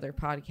versions of the other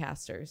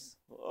podcasters.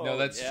 No,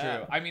 that's yeah.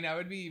 true. I mean, I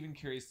would be even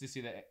curious to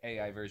see the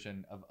AI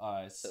version of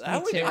us.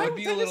 That would- It I would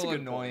be a that is little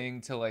good annoying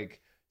point. to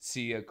like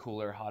see a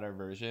cooler, hotter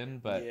version,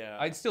 but Yeah,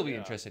 I'd still be yeah.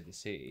 interested to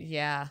see.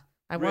 Yeah.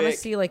 I want to Rick-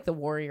 see like the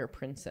warrior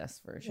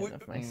princess version Wh-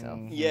 of myself.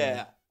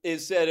 Yeah.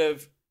 Instead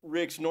of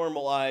Rick's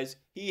normal eyes,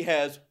 he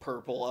has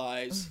purple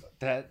eyes.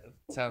 That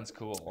sounds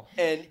cool.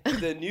 And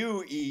the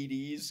new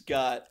Edie's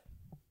got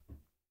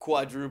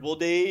quadruple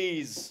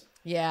D's.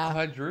 Yeah.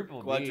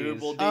 Quadruple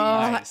Quadruple Ds. Ds.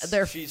 Oh, Nice.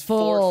 they're She's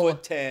full.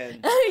 4'10".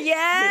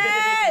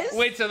 Yes.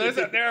 Wait, so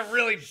they're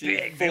really She's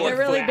big. four They're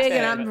really foot big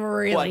and 10, I'm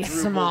really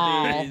quadruple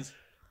small. Ds.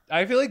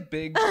 I feel like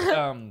big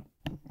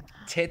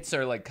tits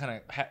are like kind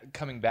of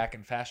coming back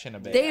in fashion a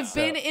bit. They've so-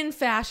 been in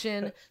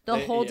fashion the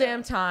They- whole yeah.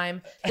 damn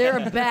time.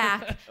 They're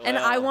back, and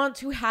I Well. want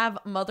to have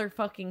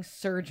motherfucking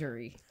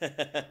surgery.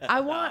 I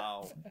want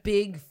Wow.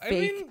 big I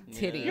fake mean,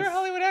 titties. You're a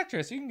Hollywood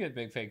actress. You can get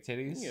big fake You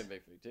titties. can get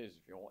big fake titties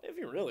if you want. If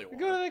you really want.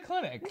 Go to the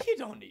clinic. You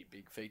don't need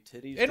big fake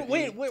titties. And to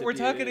wait, be- to we're be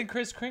talking a- to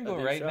Chris Kringle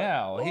new right shot.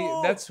 now.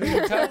 Oh, That's who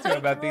you talk to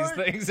about these that's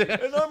right. things.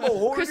 And I'm a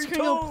horny Chris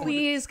Kringle, toad.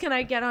 please, can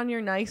I get on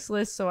your nice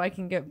list so I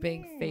can get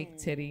big fake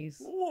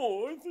titties?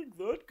 Oh, I think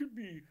that could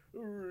be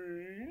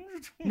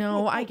arranged.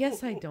 No, I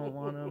guess I don't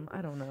want them.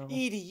 I don't know.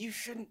 Edie, you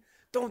shouldn't.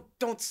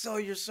 Don't sell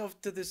yourself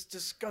to this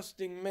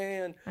disgusting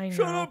man. I know.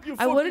 Shut up, you I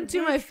fucking wouldn't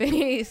do my bitch.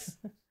 face.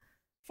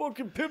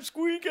 Fucking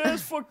pipsqueak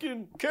ass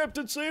fucking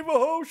Captain Save a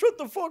Ho. Shut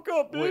the fuck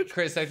up, bitch. Wait,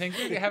 Chris, I think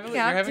you're having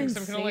Captain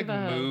some kind of like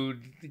Sabo.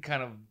 mood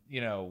kind of,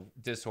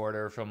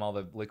 disorder from all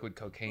the liquid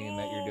cocaine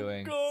that you're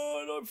doing.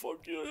 Oh, God, I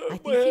fucking I my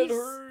think head he's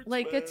hurts.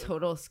 like a man.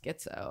 total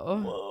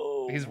schizo.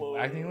 Whoa, He's whoa.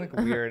 acting like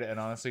weird and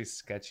honestly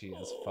sketchy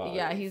as fuck.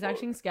 Yeah, he's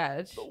acting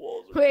sketch. The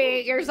walls are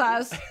Wait, closing you're in.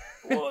 sus.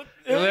 What?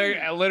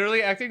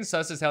 Literally acting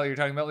sus as hell. You're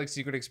talking about like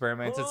secret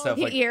experiments and stuff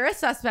like. You're a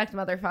suspect,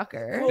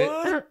 motherfucker.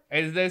 What?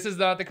 This is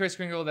not the Chris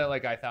Kringle that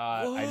like I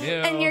thought I What? knew.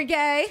 And you're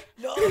gay.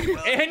 No,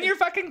 And you're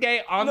fucking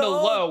gay on the No.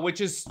 low, which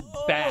is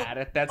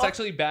bad. That's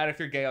actually bad if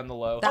you're gay on the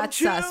low. That's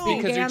chill. sus. Being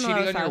Because gay you're on the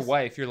cheating low on your sus.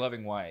 wife, your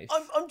loving wife.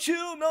 I'm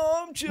chill. No,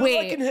 I'm chill. I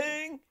Wait. can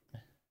hang.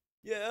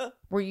 Yeah.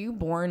 Were you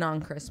born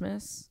on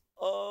Christmas?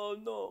 No.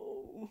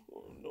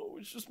 Oh, no,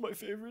 it's just my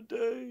favorite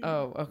day.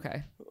 Oh,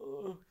 okay.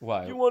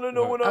 Why? You want to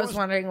know when I was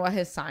wondering what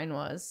his sign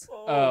was.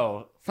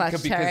 Oh,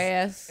 because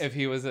Sagittarius. if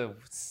he was a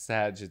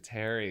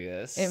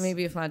Sagittarius, It may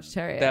be a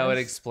Sagittarius. that would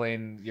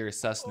explain your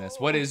susness.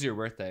 What is your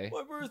birthday?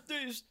 My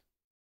birthday's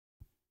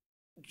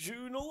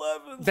June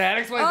 11th. That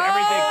explains Oh!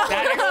 everything.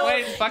 That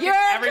explains fucking You're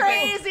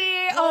everything. crazy.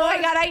 Oh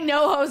my god, I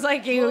know hoes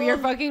like you. You're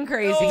fucking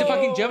crazy. He's a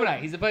fucking Gemini.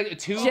 He's a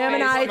two-faced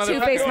Gemini, motherfucker.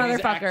 two-faced He's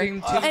motherfucker. acting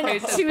And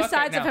two-faced as two fuck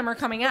sides right of now. him are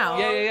coming out.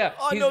 Yeah.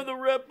 I He's- know the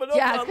rep, but I'm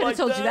Yeah, I not could have like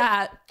told you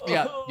that.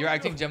 Yeah, you're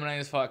acting Gemini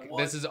as fuck. What?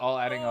 This is all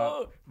adding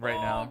up right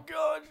now. Oh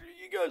God,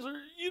 you guys are.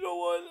 You know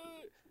what?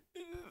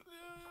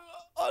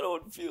 I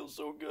don't feel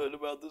so good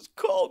about this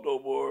call no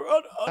more.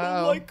 I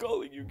don't Oh. like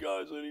calling you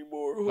guys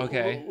anymore.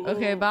 Okay.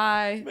 Okay,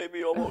 bye. Maybe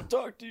I won't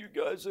talk to you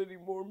guys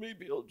anymore.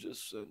 Maybe I'll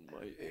just send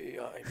my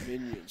AI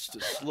minions to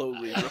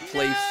slowly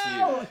replace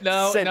you.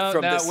 No, Sent no,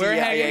 from no. the We're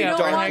hanging CIA up. You We're don't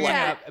dark want hanging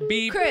lab. that. up.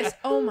 Beep. Chris,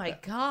 oh my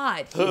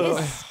god. He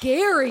is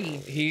scary.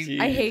 He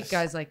I hate Jeez.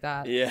 guys like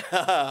that.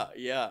 Yeah,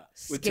 yeah.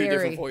 With two Scary.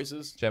 different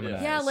voices.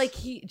 Gemini. Yeah, like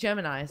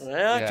Geminis.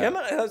 Yeah, Yeah.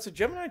 Gemini. That's a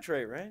Gemini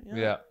trait, right?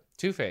 Yeah.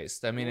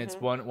 Two-faced. I mean, it's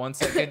Mm-hmm. one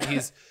second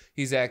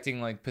he's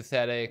acting like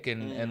pathetic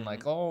and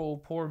like, oh,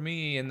 poor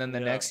me, and then the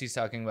Yeah. next he's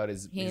talking about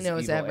his He his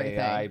knows evil everything.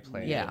 AI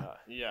plan. Yeah.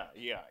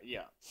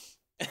 Yeah.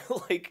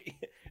 Like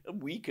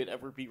we could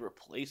ever be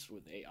replaced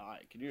with AI.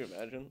 Can you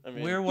imagine? I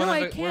mean, We're one No, I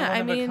of a, we're can't. one I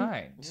of mean- a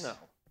kind. no.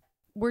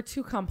 We're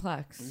too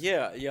complex.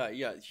 Yeah.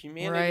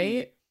 Humanity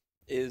Right?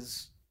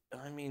 is.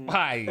 I mean,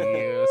 I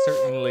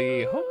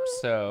certainly hope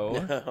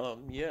so.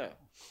 yeah.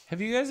 Have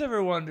you guys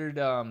ever wondered,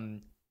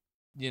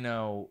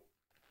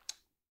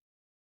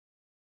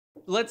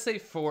 let's say,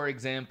 for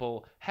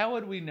example, how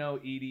would we know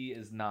Edie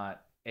is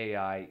not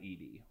AI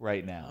Edie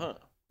right now? Huh.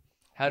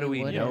 How do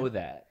we We know wouldn't.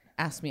 that?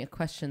 Ask me a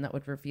question that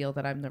would reveal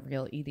that I'm the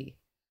real Edie.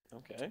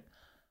 Okay.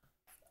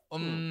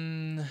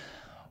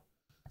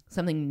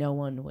 Something no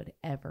one would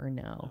ever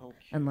know Okay.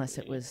 unless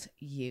it was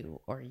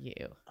you or you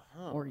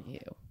Huh. or you.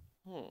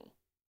 Hmm.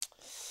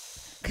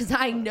 Because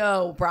I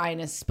know Brian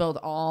has spilled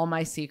all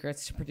my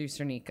secrets to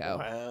producer Nico.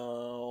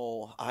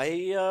 Well,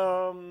 I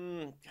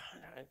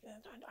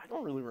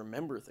don't really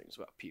remember things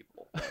about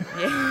people.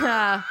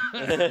 Yeah.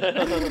 You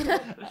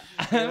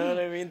know what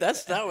I mean?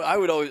 That's that.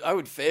 I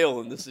would fail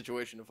in this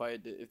situation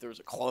if there was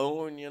a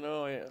clone. You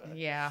know,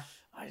 Yeah.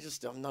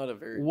 I'm not a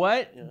very.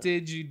 What Yeah.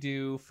 did you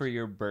do for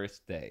your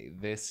birthday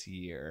this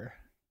year?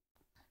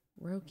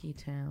 Roki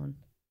Town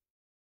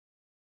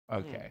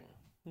Okay.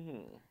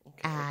 Okay.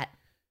 at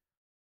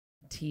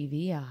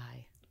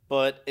TVI.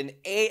 But an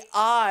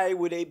AI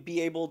would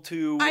be able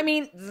to? I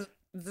mean, Oh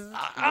no!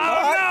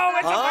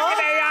 It's a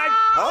fucking AI!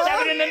 Huh? Stab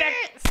it in the neck!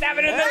 Stab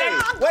it in the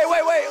neck!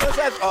 Wait! What's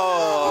that?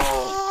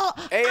 Oh,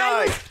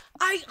 AI.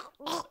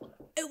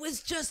 It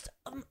was just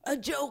a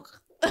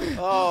joke.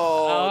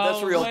 Oh,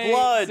 that's real wait,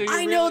 blood. so you-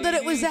 I know really that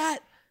it was Edie?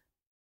 at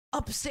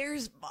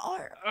upstairs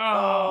bar.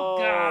 Oh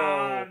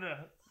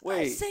god!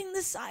 Wait. I sang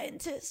The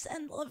Scientist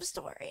and Love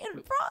Story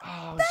and brought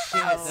Oh the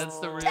shit, house that's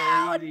the real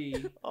down.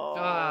 Edie. Oh,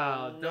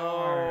 darn.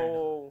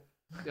 no.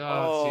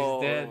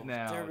 Oh, she's dead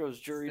now. There goes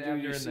Jury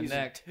Stabbed Duty her in the season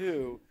neck.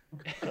 2.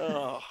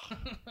 Oh.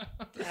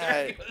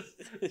 There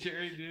goes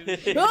Jury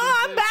Duty.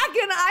 Oh, I'm back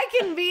and I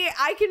can be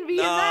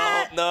in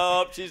that.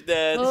 No, she's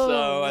dead.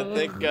 So I Oh.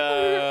 think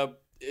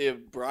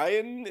if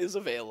Brian is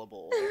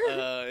available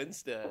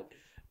instead.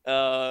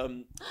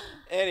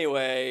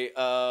 Anyway,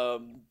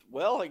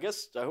 well, I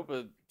guess I hope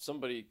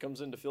somebody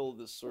comes in to fill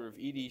this sort of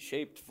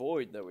Edie-shaped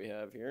void that we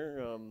have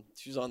here.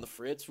 She's on the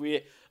fritz.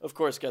 We, of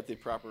course, got the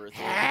proper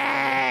authority.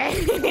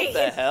 What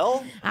the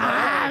hell?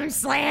 I'm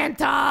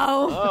Slanto.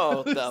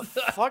 Oh, the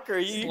fuck are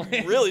you?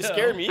 You really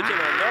scared me. You cannot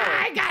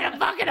I got a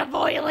bucket of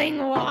boiling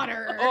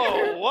water.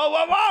 Oh,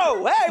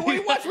 whoa. Hey,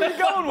 watch where you're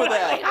going with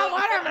Boiling that. hot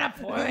water. I'm going to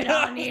pour it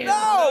on you.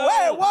 No,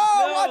 hey, whoa,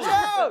 No. watch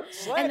out.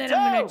 And then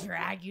I'm going Slanto. to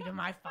drag you to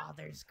my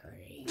father's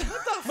grave.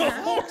 What the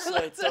fuck,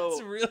 Slanto?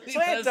 That's really Slanto.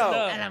 messed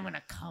up. And I'm going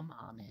to come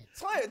on it.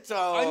 Slanto.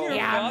 On your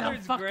Yeah, I'm father's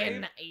the fucking...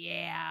 grave?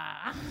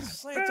 Yeah.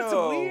 Slanto. That's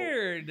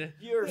weird.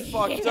 You're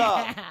fucked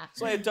up.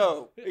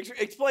 Slanto,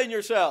 explain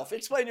yourself.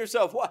 Explain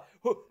yourself. Why?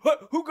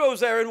 Who goes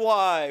there and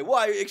why?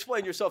 Why?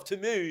 Explain yourself to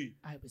me.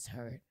 I was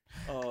hurt.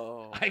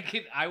 Oh. I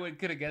could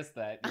have guessed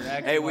that. You're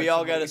acting Hey, we like all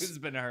somebody gotta who's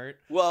been hurt.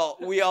 Well,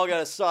 we all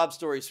got a sob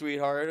story,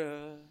 sweetheart.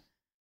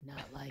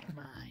 Not like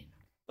mine.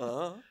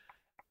 Uh-huh.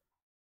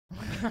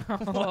 What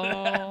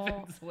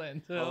happened,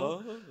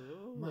 Slanto?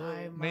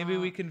 My mom, Maybe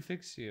we can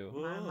fix you.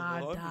 My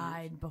mom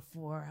died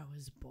before I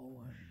was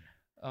born.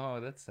 Oh,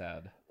 that's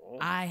sad.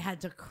 I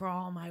had to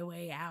crawl my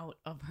way out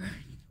of her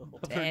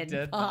dead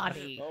dead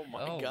body. Oh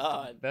my Oh,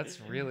 God.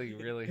 That's really,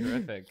 really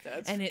horrific.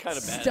 That's And it kind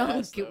of badass,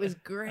 stunk. though. It was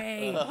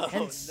gray Oh,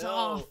 no. and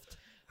soft.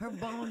 Her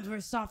bones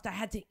were soft. I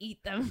had to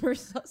eat them for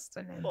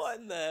sustenance. What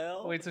in the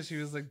hell? Wait, so she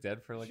was like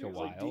dead for like She a was,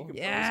 like, while? decomposing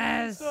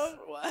Yes. and stuff?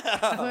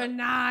 Wow. For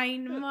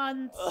 9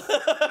 months. What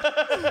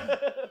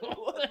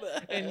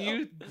the And hell?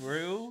 you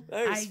grew?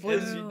 That I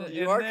explains grew.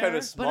 you are In kind there?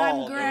 of small. But I'm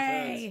no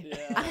gray.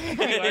 offense.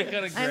 Yeah. You are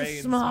kinda I'm gray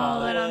and small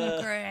small. and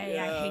I'm gray.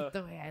 Yeah. I hate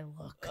the way I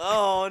look.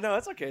 Oh no,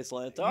 it's okay,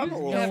 Slanto. I'm a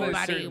You little. have a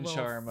Nobody certain will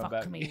charm fuck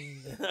about me.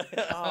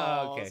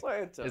 Oh, okay.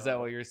 Slanto. Is that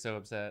why you're so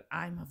upset?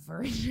 I'm a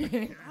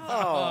virgin.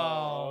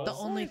 Oh, The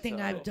only thing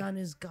Slanto. I've done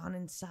is gone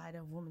inside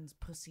a woman's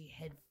pussy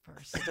head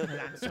first because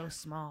I'm so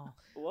small.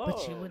 Whoa. But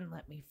she wouldn't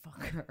let me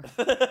fuck her.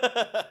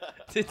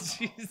 Did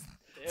she?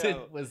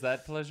 Was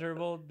that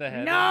pleasurable? The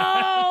head?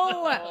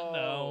 No!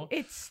 No.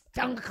 It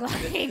stunk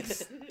like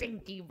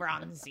stinky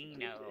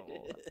bronzino.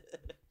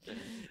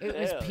 It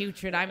was Yeah.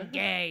 putrid. I'm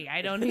gay.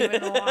 I don't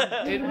even want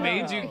to. It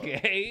made you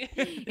gay?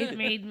 It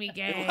made me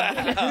gay.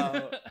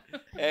 Wow.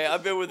 Hey,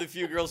 I've been with a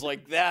few girls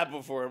like that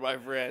before, my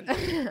friend.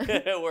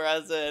 Where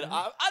I said,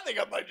 I think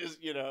I might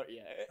just, yeah.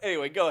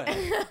 Anyway, go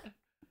ahead.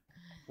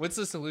 What's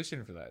the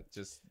solution for that?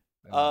 Just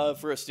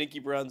For a stinky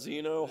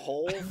bronzino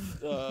hole,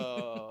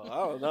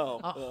 I don't know.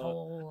 A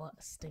whole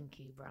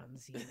stinky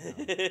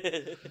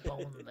bronzino.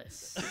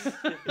 Boneless.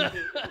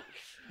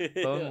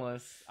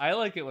 boneless. I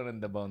like it when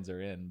the bones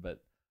are in, but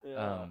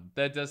Yeah.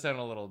 that does sound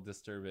a little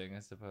disturbing, I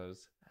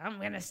suppose. I'm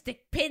gonna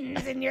stick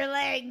pins in your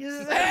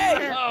legs.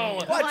 Hey! Oh,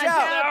 Watch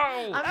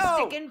out! No! I'm Ow!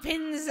 sticking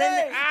pins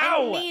Hey! and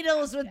Ow!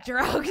 needles with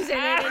drugs in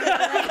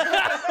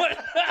it.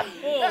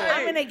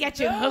 I'm gonna get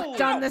you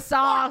hooked on the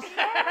sauce.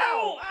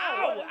 Ow!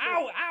 Ow!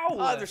 Ow! Ow!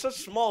 Oh, they're such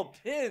small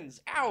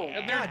pins. Ow!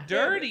 And God they're damn it.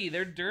 dirty.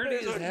 They're dirty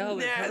Those as are hell.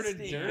 They're covered in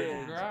nasty dirt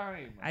and pins.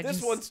 grime.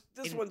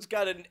 This one's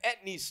got an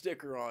Etny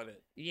sticker on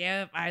it.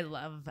 Yep, I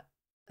love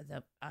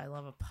a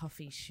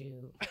puffy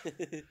shoe.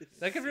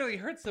 That could really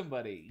hurt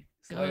somebody.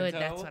 Good, Slanto.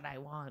 that's what I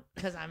want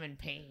because I'm in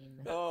pain.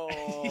 Oh,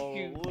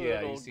 You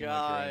little seem like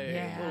guy, you're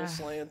in pain. little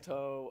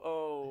Slanto.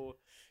 Oh,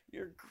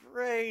 you're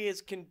gray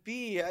as can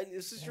be.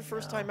 Is this your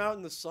first time out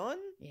in the sun?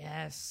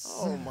 Yes.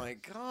 Oh my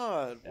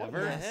God! What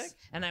Ever? the heck?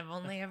 And I've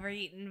only ever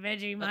eaten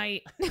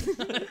Vegemite. What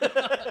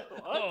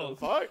the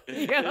fuck?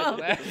 Yeah.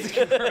 That's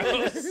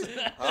gross.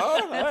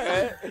 Oh, all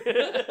right.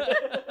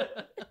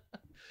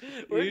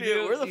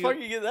 Where the fuck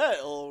you get that,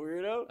 little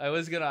weirdo? I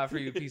was gonna offer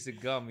you a piece of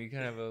gum. You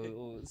kind of have a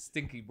little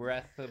stinky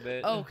breath a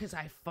bit. Oh, because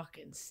I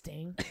fucking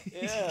stink.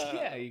 Yeah.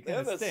 Yeah, you kind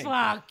of that's- stink.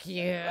 Fuck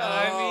you.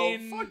 Oh,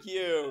 mean- fuck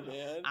you,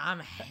 man. I'm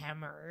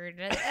hammered.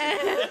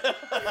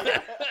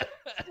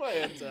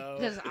 Slanto.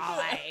 Because all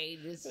I ate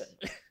is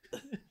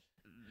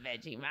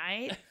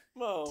Vegemite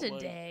Oh,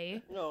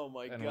 today. Oh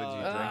my And God. would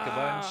you drink a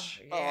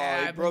bunch? Oh,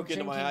 Yeah, you I've broke been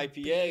into my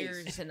drinking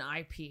IPAs. Beers and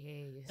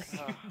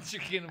IPAs.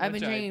 Drinking a I've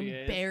been bunch of drinking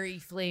IPAs. berry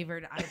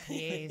flavored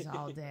IPAs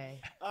all day.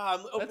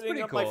 I'm opening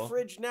pretty up cool. my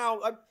fridge now.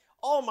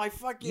 All my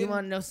fucking. You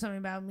want to know something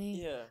about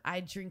me? Yeah. I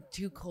drink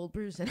 2 cold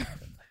brews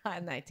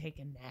and I take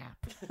a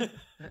nap.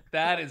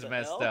 That is What the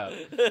messed hell? up.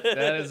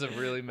 That is a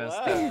really messed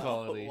Wow. up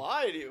quality.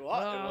 Why do you?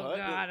 What? Oh what?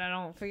 God, I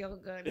don't feel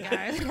good,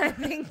 guys. I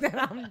think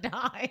that I'm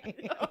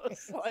dying. Oh,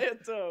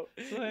 Slanto.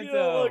 You Slanto.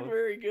 don't look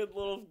very good,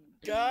 little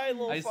guy.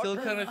 Little I still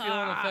fucker. kind of feel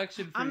an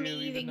affection for I'm you.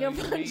 even eating though a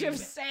you're bunch mean. of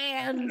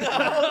sand. No,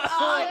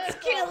 Oh, it's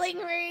Slanto. killing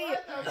me.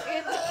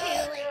 It's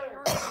killing me.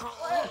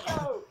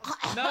 Slanto.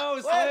 No,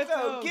 Slanto,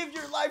 Slanto. give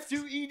your life to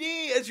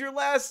Edie as your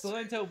last.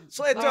 Slanto.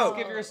 Slanto.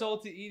 Give your soul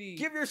to Edie.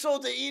 Give your soul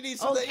to Edie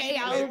so that Okay, Edie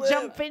may I'll live.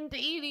 jump into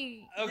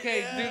Edie.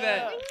 Okay, do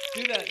that.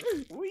 Do that.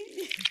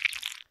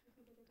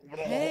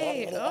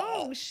 Hey,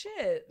 oh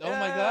shit. Oh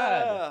my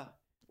god.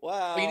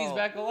 Wow. Edie's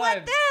back What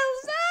alive. the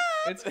hell's up?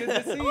 It's good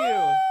to see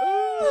you.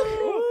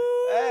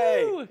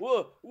 Hey,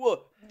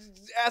 whoa.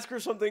 Ask her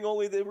something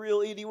only the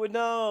real Edie would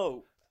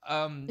know.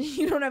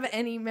 You don't have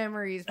any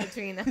memories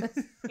between us.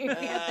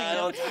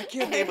 I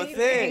can't name a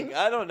thing.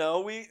 I don't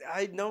know.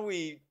 I know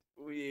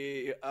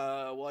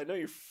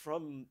you're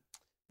from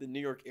the New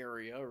York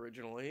area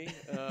originally.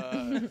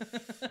 Right.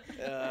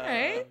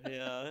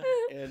 Yeah.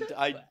 And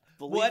I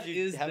believe What you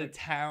is the haven't-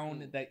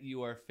 town that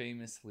you are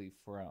famously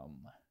from?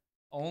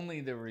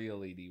 Only the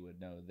real Edie would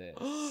know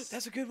this.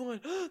 That's a good one.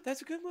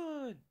 That's a good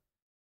one.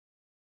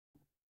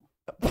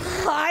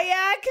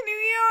 Kayak, New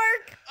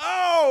York.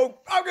 Oh,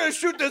 I'm gonna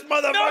shoot this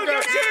motherfucker. No,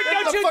 don't shoot,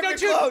 Get the fucking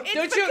cloak.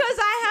 It's because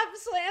I have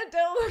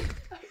Slanto.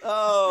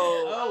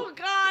 Oh.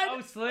 God.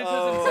 Oh,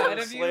 Slanto's inside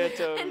of you?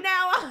 Slanto. And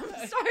now I'm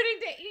starting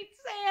to eat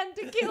sand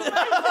to kill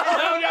myself. No,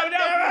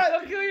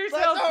 don't kill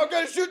yourself. I'm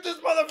gonna shoot this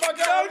motherfucker.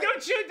 No,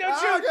 don't shoot, don't I'm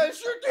shoot. gonna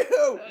shoot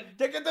you.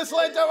 To get the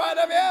Slanto out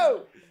of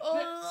you.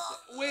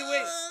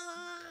 Wait.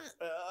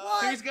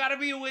 There's got to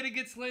be a way to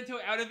get Slanto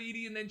out of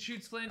Edie and then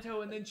shoot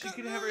Slanto and then she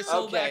can have her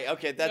soul back.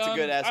 Okay, that's a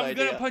good ass I'm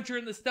idea. gonna punch her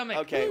in the stomach.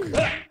 Okay.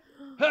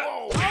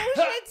 Oh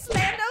shit, Slanto's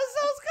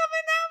soul's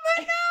coming out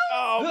right now.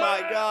 Oh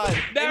my god.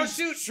 Now And he's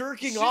shoot.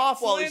 jerking shoot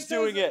off while he's Slanto's-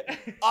 doing it.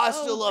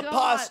 Hasta Oh, la God.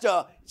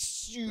 pasta.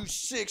 You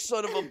sick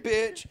son of a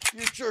bitch.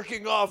 You're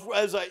jerking off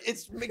as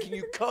it's making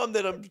you come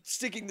that I'm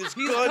sticking this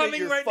He's gun at coming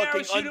your right now.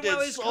 fucking Shoot him while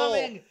undead he's soul.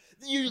 coming.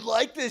 You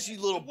like this, you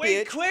little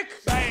Wait, bitch. quick.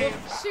 Bang.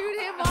 Shoot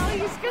him while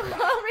he's coming.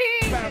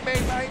 Bang,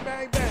 bang, bang,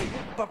 bang, bang.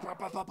 Ba, ba,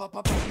 ba, ba, ba,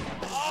 ba, ba.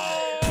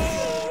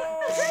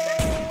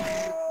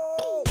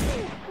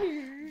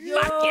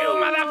 Fuck you,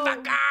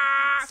 motherfucker!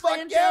 Fuck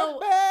you, Slanto.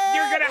 man.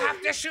 You're gonna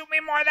have to shoot me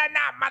more than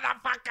that,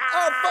 motherfucker!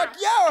 Oh, fuck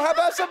you. How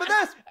about some of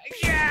this?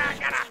 Yeah, you're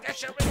gonna have to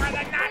shoot me more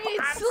than that, Wait,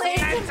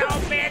 Slanto,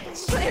 Slanto.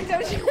 bitch! Slanto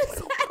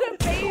just had a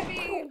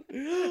baby.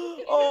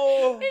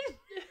 Oh. Midair.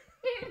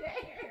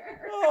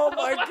 Oh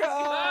my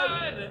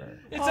god.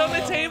 It's on the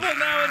table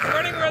now. It's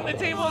running around the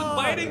table and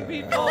biting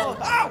people. Oh,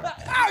 ow!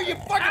 Ow, you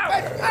fucking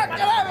bitch! Ow, get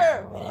out of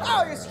here!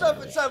 Ow, you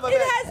stupid son of a It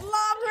bitch! has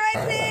long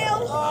red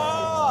nails.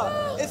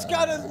 Oh, it's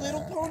got a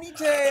little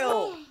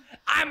ponytail.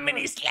 I'm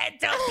Mini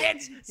Slanto,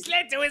 bitch!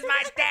 Slanto is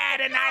my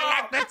dad, and I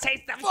like the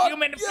taste of Fuck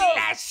human you.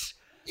 flesh!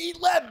 Eat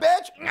lead,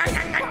 bitch! Oh, I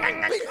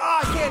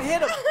can't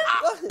hit him.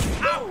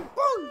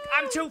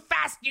 I'm too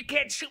fast, you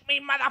can't shoot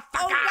me, motherfucker!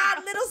 Oh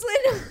God, little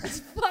Slanto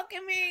is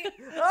fucking me.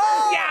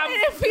 Oh, Yeah, And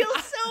it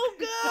feels so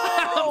good.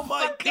 oh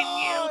my fucking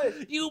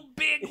god! you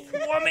big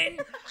woman!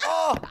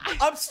 Oh,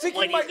 I'm sticking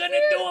What are my you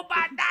gonna do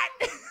about that?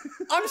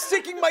 I'm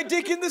sticking my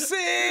dick in the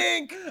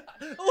sink.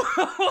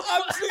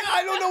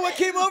 I don't know what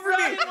came over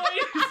me.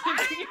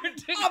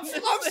 I'm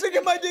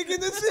sticking my dick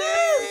in the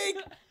sink.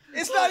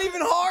 It's not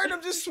even hard.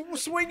 I'm just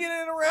swinging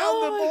it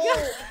around the bowl.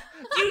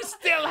 You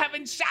still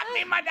haven't shot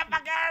me,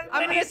 motherfucker!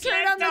 I'm Mini gonna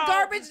turn on the Slanto.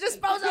 garbage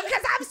disposal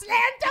because I'm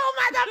Slanto,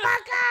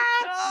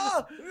 motherfucker.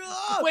 Ah,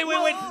 ah, Wait.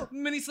 ah.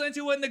 Mini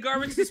Slanto went in the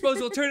garbage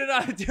disposal. Turn it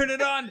on. Turn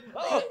it on.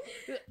 Oh.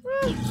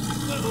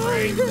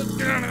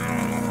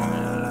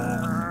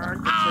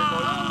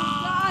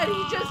 God,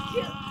 he just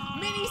killed.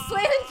 Mini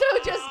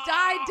Slanto just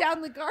died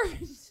down the garbage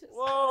disposal.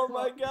 Oh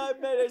my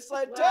god, man, it's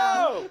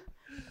Slanto!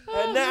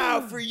 And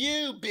now for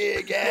you,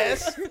 big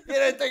ass. You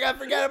didn't think I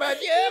forgot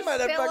about you,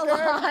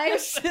 motherfucker? alive. You're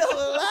still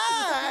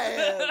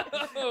alive.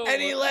 Oh.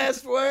 Any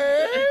last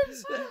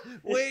words?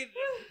 Wait.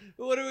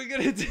 What are we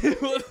gonna do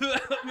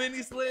without Mini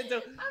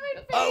Slanto? I'm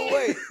in Oh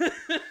pain.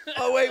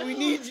 wait,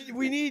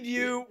 we need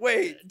you.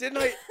 Wait, didn't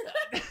I?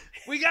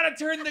 We gotta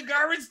turn the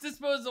garbage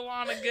disposal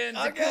on again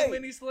to Okay. kill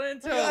Mini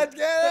Slanto. God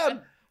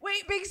damn!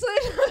 Wait, Big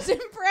Slanto's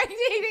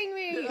impregnating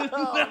me.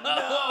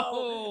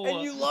 Oh, no!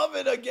 And you love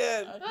it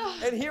again.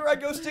 And here I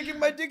go sticking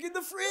my dick in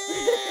the fridge.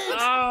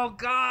 Oh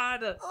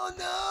God. Oh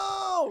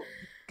no!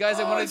 Guys,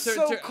 I Oh, want it's to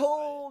so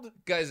cold.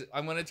 Guys,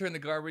 I'm gonna turn the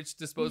garbage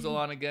disposal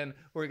on again.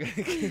 We're gonna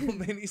kill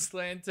Mini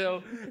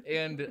Slanto,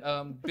 and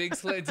Big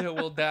Slanto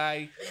will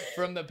die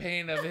from the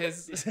pain of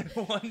his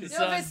one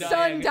son Of his dying.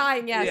 son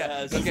dying, yes.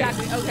 Yes.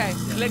 Exactly. Okay.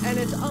 Click. And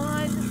it's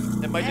on.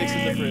 And my dick's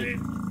in the fridge.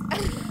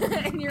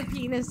 And your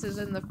penis is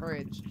in the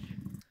fridge.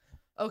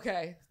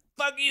 Okay.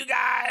 Fuck you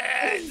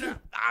guys!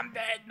 I'm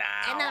dead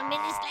now! And I'm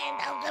Mini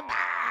Slanto.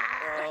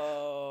 Goodbye.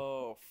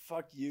 Oh,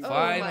 fuck you. Oh,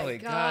 Finally, my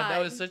God, that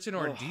God. was such an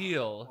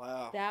ordeal.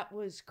 Wow. That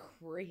was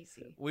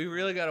crazy. We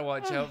really gotta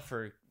watch out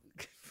for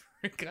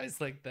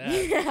guys like that.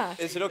 Yeah.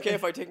 Is it okay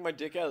if I take my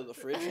dick out of the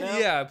fridge now?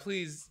 Yeah,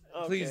 please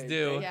Okay,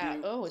 do. thank Yeah.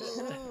 you. Oh, it's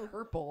kind of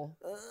purple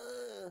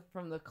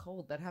from the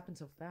cold. That happened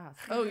so fast.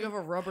 Oh, you have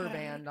a rubber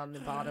band on the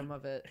bottom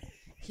of it,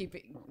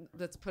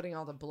 that's putting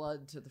all the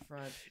blood to the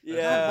front.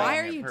 Yeah. Why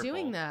are Yeah, you purple.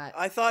 doing that?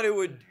 I thought it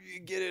would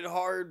get it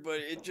hard, but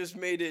it just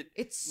made it.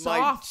 It's my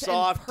soft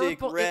soft and dick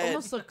purple. It red.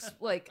 almost looks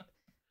like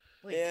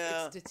Like,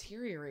 Yeah. it's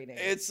deteriorating.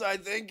 I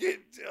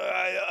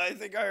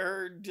think I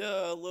heard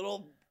a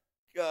little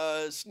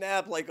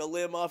snap like a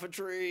limb off a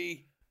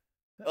tree.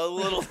 A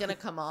little. It's gonna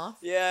come off.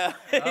 Yeah,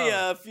 Oh.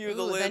 yeah. A few of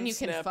the Ooh, limbs then you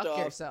can snapped fuck off.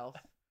 yourself.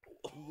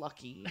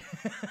 Lucky.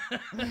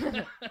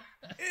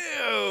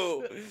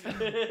 Ew.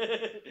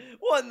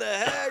 What in the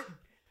heck?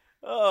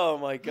 Oh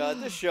my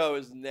god, this show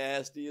is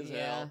nasty as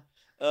hell.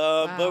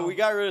 But we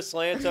got rid of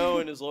Slanto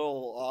and his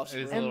little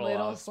offspring. His And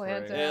little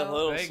offspring. Slanto. Yeah,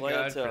 little Thank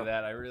God Slanto. for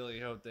that. I really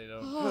hope they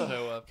don't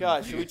show up.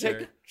 God, in the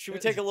future. should we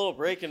take a little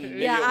break and maybe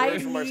Yeah, a I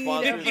word from our need a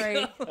sponsors? break.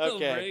 A little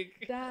Okay.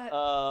 break. That.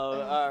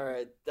 All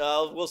right.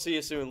 We'll see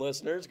you soon,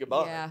 listeners.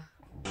 Goodbye. Yeah.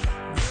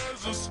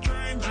 There's a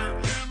stranger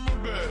in my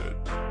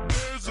bed.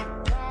 There's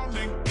a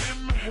pounding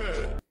in my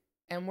head.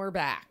 And we're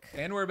back.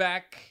 And we're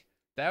back.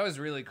 That was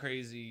really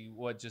crazy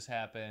what just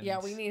happened. Yeah,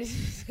 we needed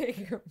to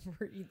take a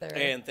breather.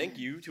 And thank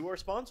you to our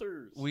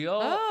sponsors. We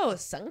all. Oh,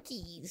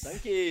 Sunkies.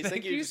 Thank you.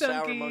 Thank you,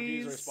 Sour Sunkies.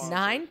 Monkeys, our sponsor.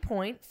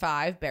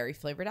 9.5 berry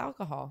flavored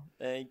alcohol.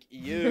 Thank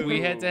you.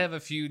 We had to have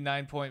a few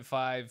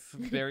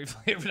 9.5 berry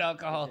flavored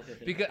alcohol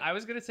because I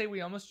was gonna say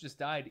we almost just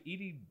died.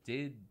 Edie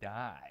did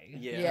die.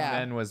 Yeah. Yeah.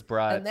 And then was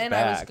brought And then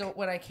back.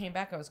 when I came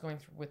back, I was going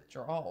through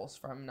withdrawals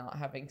from not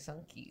having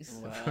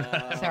Sunkies.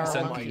 Wow. Sour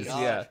Oh my Monkeys. gosh.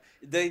 Yeah.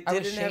 They I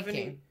was didn't have any.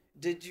 shaking.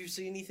 Did you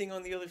see anything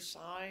on the other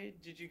side?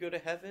 Did you go to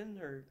heaven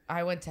or?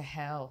 I went to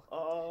hell.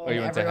 Oh, you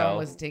went to Everyone hell?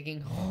 was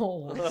digging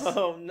holes.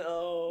 Oh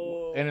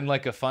no. And in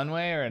like a fun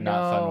way or a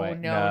not fun way?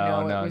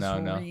 No, it was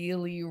no.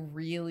 really,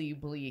 really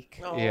bleak.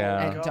 Oh,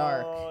 Yeah. And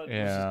dark. God.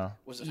 Yeah.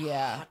 Was it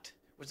Yeah. hot?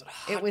 Was it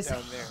hot It was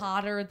down there?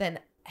 hotter than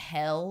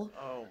hell.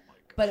 Oh my god.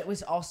 But it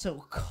was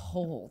also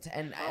cold,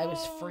 and I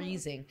was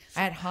freezing.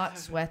 I had hot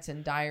sweats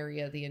and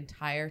diarrhea the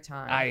entire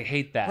time. I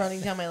hate that. running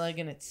down my leg,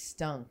 and it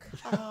stunk.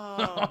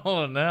 Oh,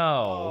 Oh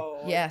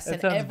no. Yes, That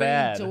and sounds every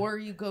bad. door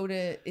you go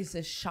to is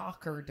a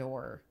shocker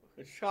door.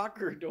 a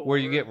shocker door. Where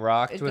you get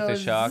rocked It with a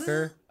goes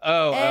shocker?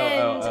 Oh,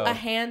 and oh. a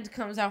hand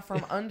comes out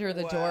from under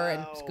the door and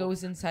Wow.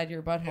 goes inside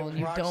your butthole, and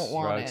you rocks don't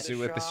want Rocks it. you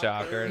with the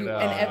shocker. You- No,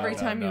 and every no,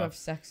 time you no. have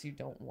sex, you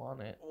don't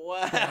want it.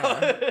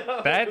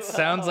 Wow. That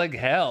sounds like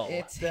hell.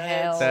 It's That's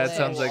hell. That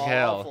sounds like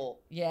hell. awful.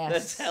 Yes.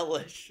 That's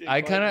hellish.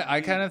 I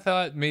kind of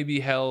thought maybe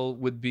hell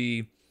would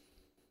be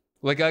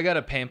like I got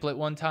a pamphlet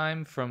one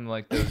time from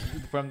like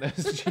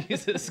those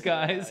Jesus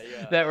guys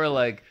Yeah. that were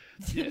like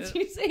Did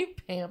you say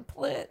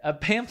pamphlet? a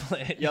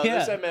pamphlet. Yo,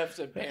 yeah. this MF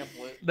said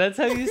pamphlet. That's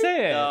how you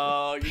say it.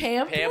 No, you-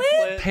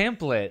 Pamphlet?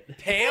 Pamphlet.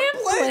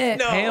 Pamphlet?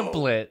 No.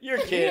 Pamphlet. You're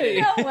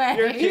kidding. No way.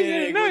 You're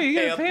kidding. No, with you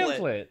get a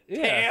pamphlet.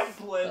 Yeah.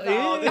 Pamphlet.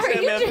 No, Yeah. this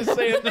Are you MF is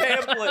saying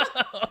pamphlet.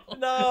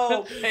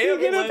 No, Get a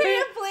pamphlet.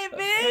 pamphlet,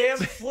 bitch.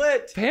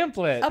 Pamphlet.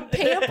 Pamphlet. A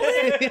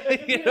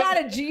pamphlet? You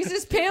got a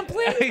Jesus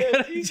pamphlet? I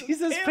got a Jesus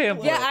Jesus pamphlet.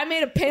 pamphlet. Yeah, I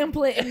made a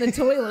pamphlet in the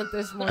toilet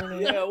this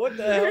morning. Yeah, what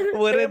the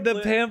hell? What did the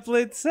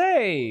pamphlet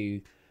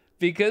say?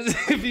 Because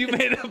if you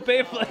made a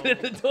pamphlet in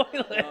the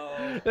toilet,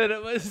 Oh. then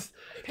it was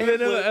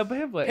then a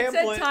pamphlet. It said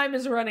Pamphlet. time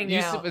is running You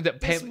out. s- the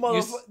This, pam- you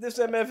s- this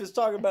MF is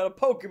talking about a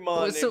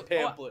Pokemon So- named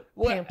Pamphlet.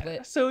 what-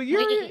 Pamphlet. So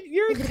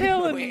you're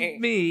telling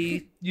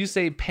me you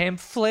say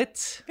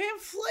pamphlet?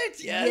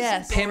 Pamphlet?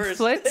 Yes. of course.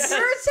 Pamphlet?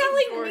 You're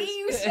telling me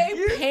you say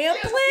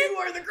pamphlet? You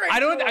are the great I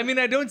don't. I one. mean,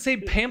 I don't say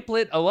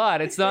pamphlet a lot.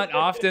 It's not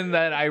often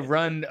that I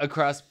run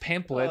across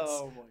pamphlets.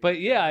 Oh my but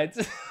yeah,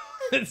 it's.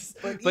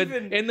 But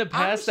even- in the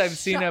past, I've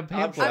seen a I'm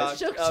pamphlet. I'm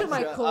shook to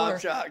my core. I'm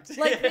shocked.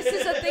 Like, this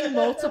is a thing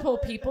multiple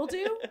people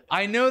do?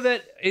 I know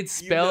that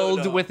it's You know,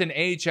 spelled no. with an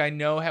H. I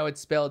know how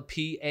it's spelled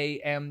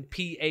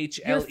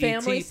P-A-M-P-H-L-E-T. Your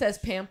family says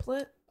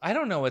pamphlet? I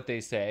don't know what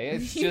they say.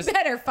 It's You just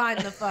better find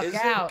the fuck Is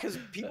it out. because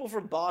people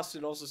from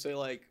Boston also say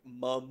like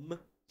mum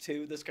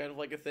too? That's kind of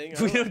like a thing.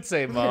 I we don't- don't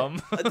say mom.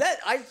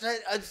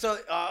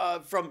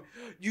 that from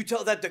you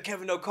tell that to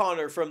Kevin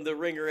O'Connor from the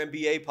Ringer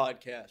NBA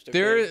podcast.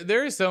 Okay?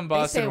 There are some They say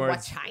Boston what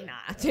words. China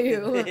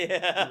too.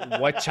 yeah.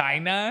 What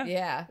China?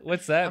 Yeah.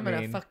 What's that I'm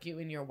gonna mean? fuck you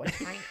in your what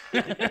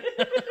China.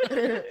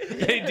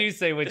 They do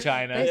say what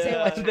China. They say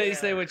what They China.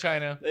 say what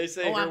China. They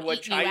say her I'm what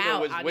eating you China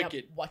out was on your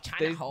wicked. What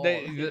China They,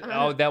 hole.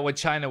 oh, that what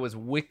China was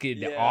wicked,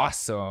 Yeah.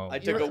 awesome. I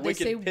took They a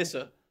wicked say-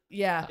 pisser.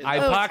 Yeah. I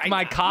Oh, parked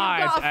my China. car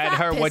You got a at fat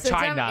her what pisser, don't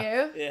China.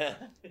 you? Yeah.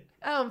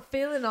 Oh, I'm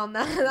feeling on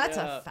that. That's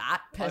Yeah. a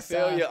fat I pisser.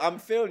 feel you. I'm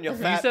feeling you. You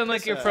Fat sound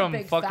like you're pisser. from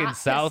Big fucking fat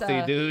Southie,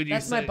 pisser. dude. You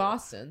That's my say-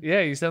 Boston.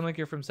 Yeah, you sound like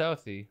you're from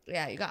Southie.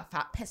 Yeah, you got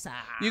fat pisser.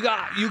 You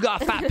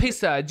got fat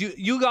pizza.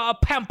 You got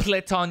a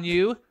pamphlet on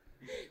you.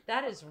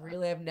 That is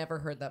really, I've never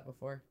heard that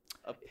before.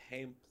 A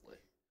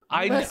pamphlet.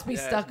 I You must be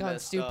That's stuck on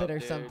messed stupid up, or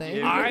dude. something.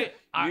 You, I-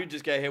 you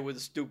just got hit with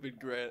a stupid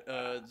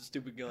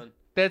stupid gun.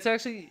 That's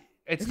actually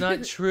it's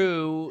not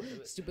true.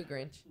 Stupid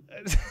Grinch.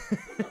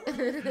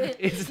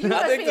 It's You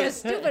not. must think be a the-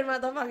 stupid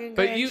motherfucking Grinch.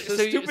 But you- The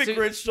So stupid so-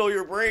 Grinch stole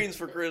your brains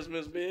for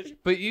Christmas, bitch.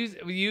 But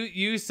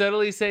you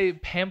subtly say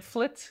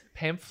pamphlet.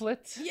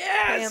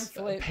 Yes.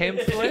 Pamphlet.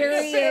 Pamphlet?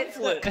 Period.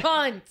 Pamphlet.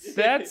 Cunt.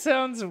 That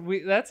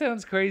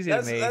sounds crazy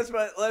That's to me.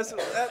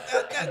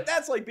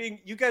 that's like being.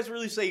 You guys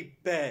really say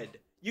bed.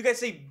 You guys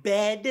say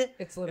bed.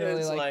 It's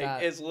literally like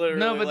that. It's literally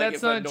No, but like that's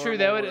if a not true.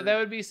 normal That word-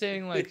 would be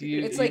saying like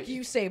you. It's like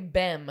you say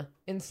bem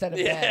instead of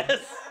bed.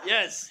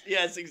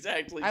 Yes,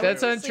 exactly. I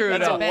That's would untrue sleep at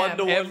That's all. a bem.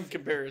 one-to-one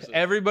comparison.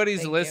 Everybody's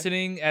Thank you.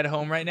 listening at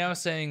home right now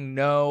saying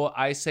no.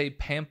 I say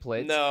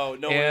pamphlet. No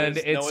one and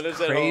is. it's No one is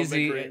at home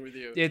crazy. agreeing with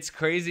you. It's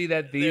crazy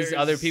that these There's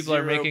other people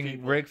are 0 making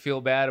people. Rick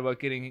feel bad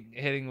about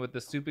hitting with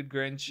the stupid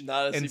Grinch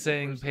Not a and stupid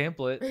saying person.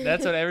 pamphlet.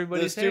 That's what The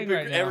everybody's saying stupid,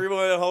 right now.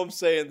 everyone at home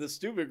saying the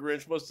stupid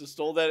Grinch must have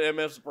stole that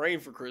MF's brain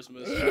for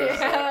Christmas.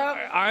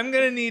 Yeah. I'm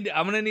gonna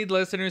need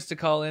listeners to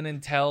call in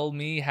and tell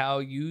me how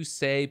you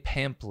say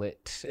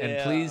pamphlet, and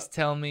Yeah. please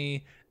tell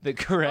me the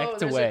correct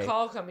there's way. a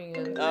call coming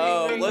in.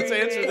 Oh, let's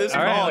answer this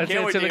All right, call. let's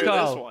Can't wait answer to the hear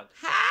call. this one.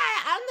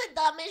 Hi, I'm the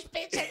dumbest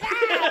bitch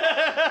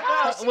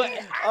alive. What?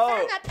 I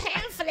found a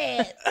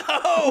pamphlet.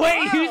 Oh,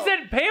 Wait, you wow.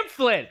 said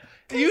pamphlet.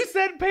 You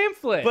said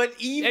pamphlet. But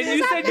even And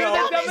you said you're the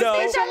dumbest no,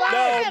 bitch no,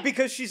 alive.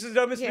 because she's the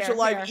dumbest bitch Here,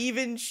 alive. here.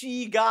 Even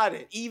she got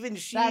it. Even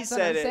she That's what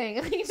said I'm it. saying.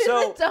 Even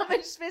So- the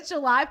dumbest bitch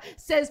alive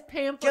says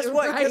pamphlet Guess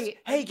what?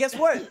 right. Guess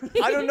what?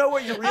 I don't know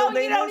what your real Oh,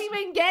 name you don't is.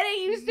 even get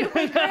it, you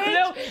stupid No,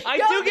 Grinch. I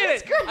Yo, do get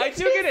this it. Grinch I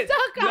do get it. is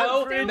stuck on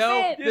No, stupid.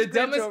 no. This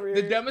Grinch over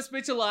The here. dumbest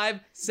bitch alive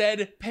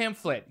said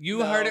pamphlet. You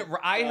No, heard it.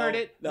 I no, heard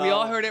it. no. We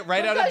all heard it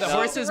right out of the Because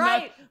horse's she's mouth.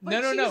 right, but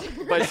No. she's-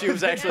 But she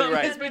was actually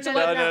right. Dumbest bitch No,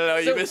 alive. no,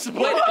 you So- missed the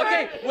wait, point.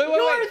 okay, wait. You're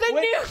the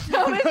wait. new dumbest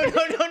No.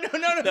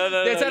 That's no, not how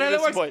you that missed the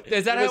works. point.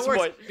 That's not You how it missed the works.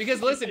 point.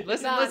 Because listen. No.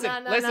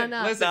 Listen.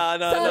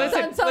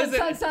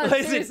 No, Son,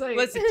 seriously.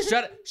 Listen.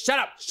 Shut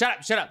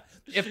up.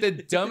 If the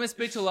dumbest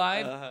bitch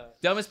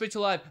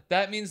alive,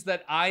 that means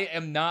that I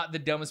am not the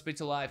dumbest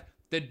bitch alive.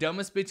 The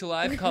dumbest bitch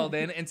alive called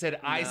in and said,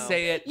 I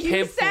say it You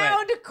pamphlet.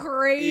 sound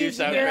crazy You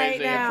sound right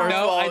crazy. now. First of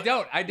No, all, I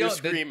don't. You're The-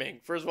 screaming.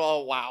 First of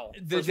all, wow.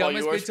 The First of all,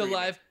 dumbest you are bitch screaming.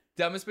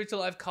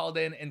 alive called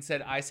in and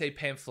said, I say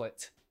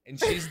pamphlet. And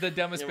she's the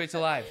dumbest bitch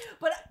alive.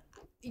 But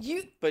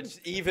you... But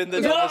even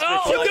the No, dumbest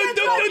bitch alive. Even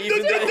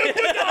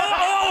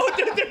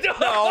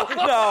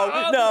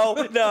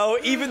no.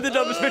 Even the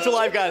dumbest bitch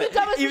alive got it. The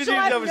dumbest Even bitch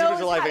alive dumbest knows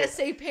bitch alive how got to it.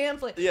 say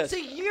pamphlet. Yes. So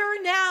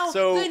you're now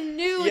So, the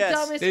new yes.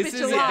 dumbest This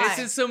bitch alive.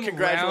 is some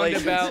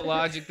Congratulations. roundabout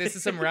logic. This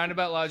is some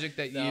roundabout logic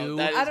that No, you.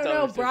 that is I don't know.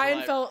 dumbest bitch Brian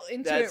alive. fell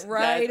into That's- it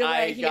right that- away.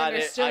 I He got it.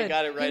 understood. I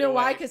got it right You know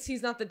why? away. Because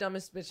he's not the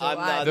dumbest bitch I'm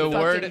alive. not The the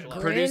word fucking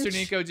Grinch. producer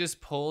Nico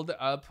just pulled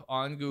up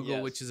on Google,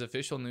 Yes. which is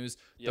official news.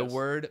 Yes. The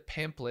word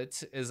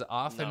pamphlet is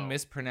often No.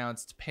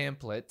 mispronounced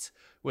pamphlet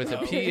with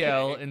No. a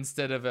PL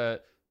instead of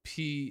a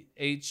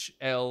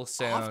PHL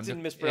sound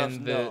Often mispronounced,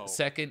 in the no.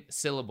 second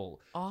syllable.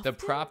 The Often?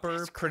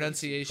 proper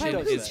pronunciation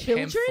By is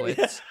children?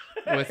 pamphlet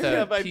with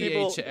Yeah, a by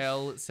people-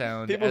 PHL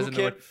sound People as who in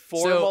the can't word.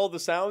 form So all the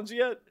sounds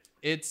yet.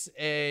 it's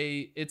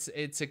a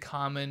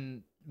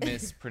common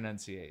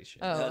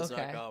mispronunciation. Oh, That's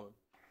okay. not common.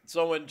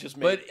 Someone just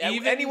made. But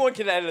even- anyone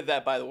can edit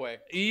that, by the way.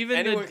 Even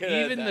Anyone can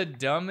edit the that.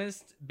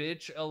 dumbest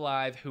bitch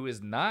alive, who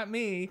is not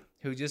me,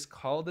 who just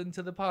called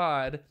into the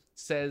pod,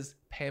 says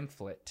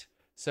pamphlet.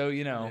 So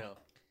you know, Yeah.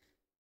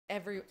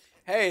 Every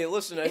Hey,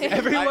 listen. I think,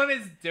 everyone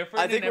is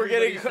different. I think and we're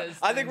getting. everybody says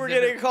I think things we're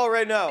getting a different. call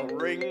right now.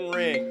 Ring,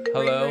 ring.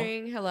 Hello.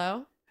 ring, ring,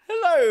 hello.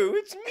 Hello,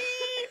 it's me,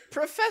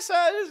 Professor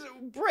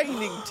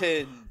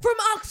Brainington. From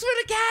Oxford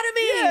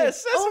Academy.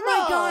 Yes, that's Oh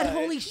my God! right.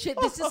 Holy shit!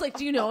 This is like.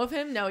 Do you know of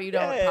him? No, you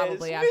don't. Yes,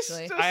 Probably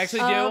actually. Mr. I actually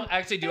do. Um,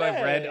 Actually do.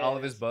 I've read all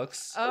of his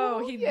books.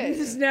 Oh, yes.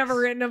 he's never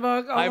written a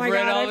book. Oh I've my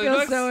read God! all I his feel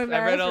books. so I've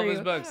embarrassed read all for of his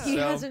you. books. He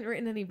so. hasn't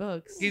written any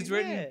books. He's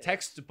written Yeah.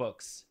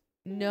 textbooks,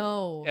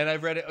 No. and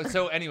I've read it.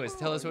 So, anyways,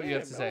 tell us what you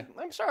have to say.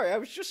 I'm sorry, I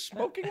was just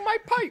smoking my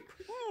pipe.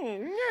 Yeah.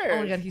 Oh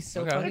my God! He's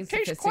so Okay. fucking It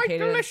tastes quite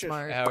sophisticated and delicious.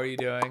 smart. How are you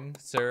doing,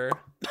 sir?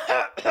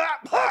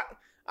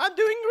 I'm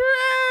doing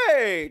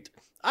great.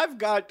 I've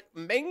got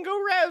mango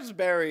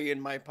raspberry in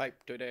my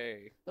pipe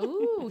today.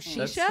 Ooh,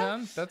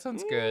 shisha. That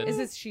sounds good. Is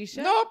it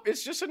shisha? Nope,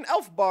 it's just an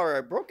elf bar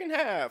I broke in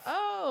half.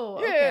 Oh,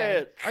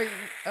 okay. Yeah. Are you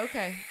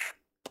okay?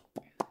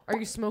 Are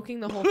you smoking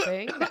the whole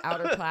thing, the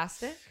outer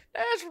plastic?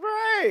 That's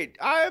right.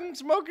 I'm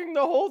smoking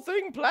the whole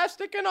thing,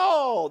 plastic and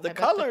all. The I bet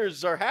the-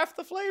 colors are half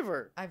the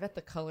flavor. I bet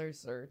the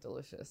colors are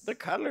delicious. The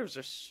colors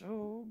are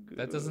so good.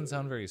 That doesn't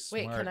sound very Wait,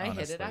 smart. can I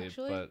hit it, honestly,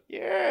 actually? But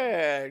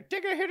Yeah,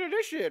 take a hit of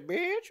this shit,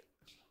 bitch.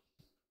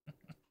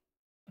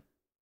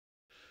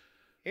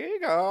 Here you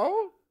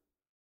go.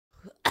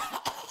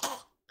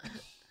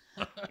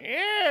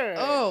 Yeah.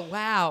 Oh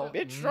wow!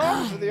 Bit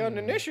strong for the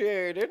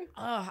uninitiated.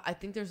 I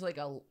think there's like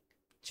a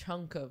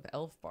chunk of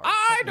elf bar.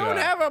 I don't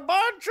Yeah. have a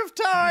bunch of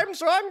time,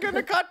 so I'm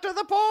gonna cut to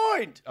the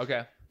point.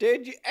 okay.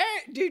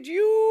 Did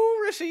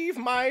you receive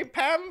my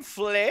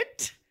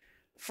pamphlet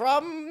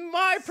from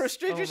my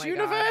prestigious Oh my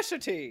God.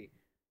 university?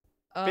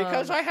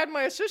 Because I had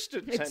my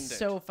assistant send It's it.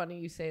 so funny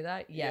you say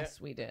that. Yes,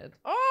 we did.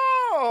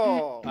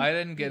 Oh. I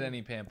didn't get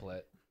any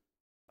pamphlet.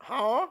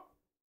 Huh?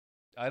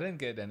 I didn't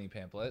get any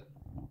pamphlet.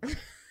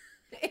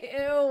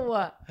 Ew.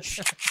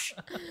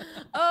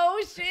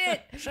 Oh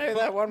shit. Say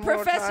that one more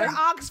Professor time.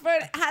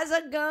 Oxford has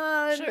a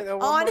gun Say that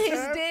one on more his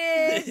time.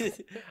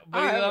 dick.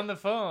 But he's on the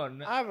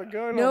phone. I have a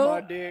gun No.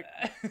 on my dick.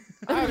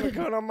 I have a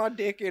gun on my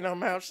dick, and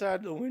I'm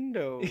outside the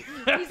window. He's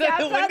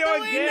outside the window.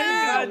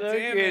 God Look,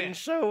 damn getting it.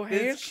 so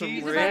This handsome, keeps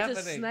He's Rick. about to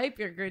happening. snipe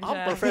your Grinch I'm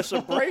ass.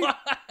 Professor Brain.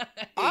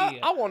 Why?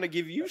 I want to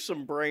give you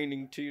some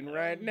Brainington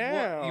right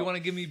now. What, you want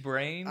to give me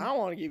brain? I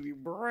want to give you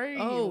brain,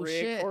 Oh, Rick,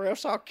 shit. or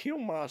else I'll kill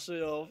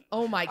myself.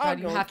 Oh my I'm god,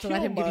 you gonna have to let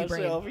kill him give you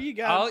brain. myself. You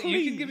got.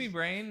 You can give me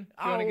brain.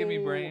 If you want to give me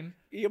Oh, brain?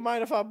 You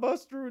mind if I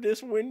bust through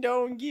this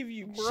window and give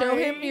you brain? Show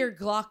him your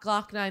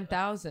Glock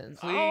 9000.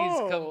 Please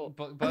Oh.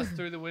 come bust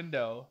through the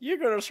window. You're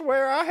gonna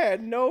swear I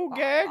had no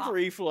gag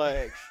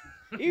reflex,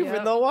 even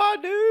Yep. though I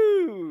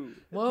do.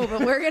 Whoa,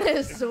 but we're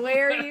gonna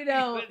swear you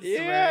don't.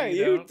 Yeah, you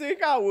you'd don't.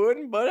 think I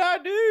wouldn't, but I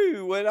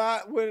do.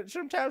 When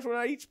sometimes when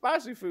I eat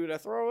spicy food, I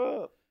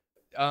throw up.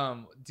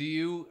 Do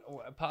you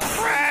Whoa,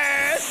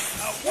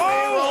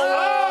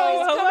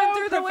 he's coming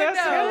through the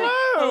window.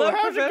 Hello,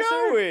 how's Professor.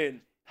 it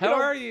going? How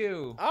are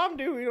you? I'm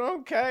doing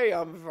okay.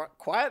 I'm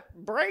quite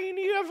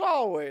brainy as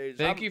always.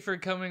 Thank you for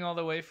coming all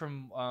the way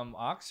from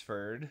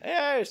Oxford.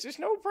 Yes, it's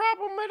no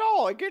problem at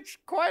all. It gets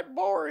quite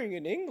boring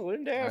in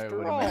England I after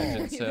would all.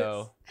 imagine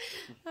so.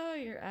 Oh,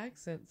 your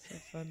accent's so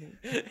funny.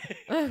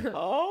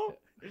 Oh,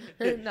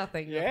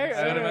 Nothing. Yeah.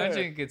 I would imagine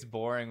it gets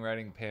boring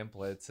writing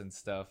pamphlets and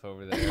stuff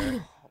over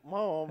there.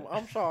 Mom,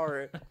 I'm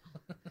sorry.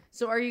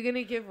 So are you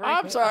gonna give Rick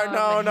I'm sorry.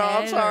 No, the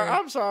I'm head, sorry. or-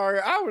 I'm sorry.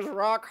 I was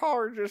rock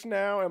hard just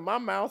now, and my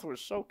mouth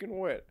was soaking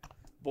wet.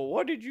 But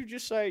what did you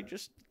just say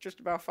just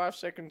about 5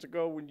 seconds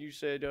ago when you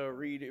said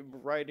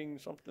writing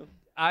something?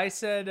 I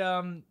said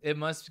it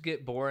must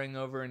get boring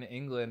over in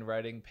England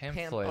writing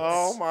pamphlets.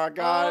 Oh my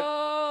God.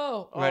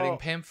 Oh. Writing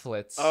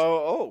pamphlets.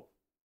 Oh.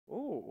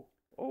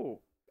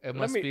 It let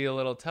must me- be a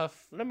little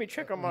tough. Let me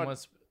check It on my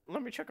must-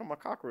 Let me check on my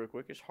cock real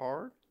quick. It's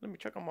hard. Let me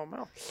check on my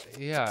mouth.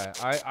 Yeah,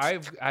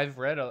 I've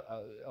read a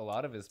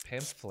lot of his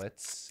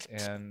pamphlets,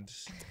 and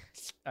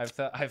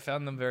I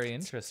found them very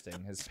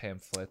interesting. His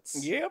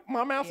pamphlets. Yep,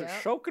 my mouth is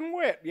Yep. soaking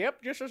wet.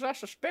 Yep, just as I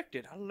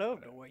suspected. I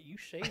love the way you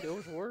say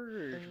those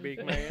words,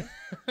 big man.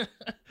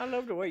 I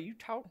love the way you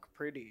talk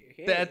pretty.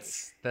 Hey.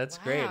 That's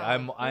great.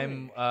 Wow.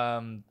 I'm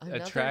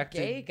Another attracted.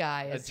 gay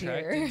guy is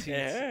attracted here. to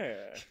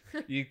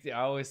Yeah. you.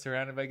 Always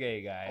surrounded by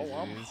gay guys.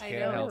 Oh, You just I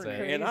can't know, help it's it.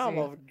 crazy. And I'm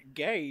a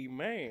gay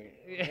man.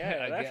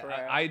 Yeah, that's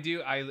right. I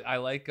do. I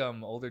like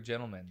older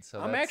gentlemen. So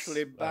I'm that's,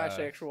 actually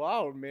bisexual.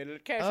 I'll admit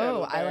it. Cash out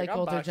Oh, of the I bag, like I'm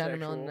older bisexual.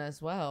 gentlemen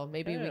as well.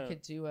 Maybe we Yeah.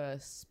 could do a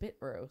spit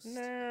roast.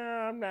 Nah,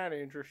 I'm not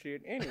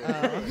interested.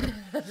 Anyway.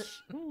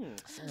 Oh.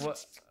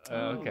 What? Oh,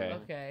 Okay.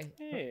 Okay.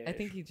 Yeah. I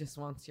think he just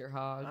wants your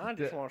hog. I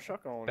just want to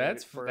suck on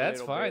That's it for a that's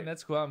little fine. bit.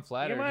 That's cool. I'm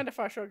flattered. You mind if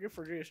I suck it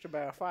for just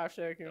about 5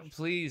 seconds?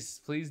 Please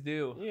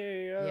do.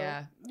 Yeah.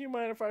 Yeah. You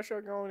mind if I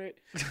suck on it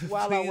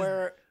while Please.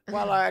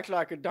 while I act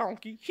like a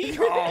donkey?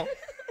 Hee-haw.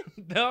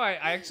 No, I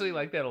actually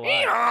like that a lot.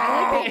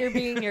 I like that you're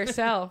being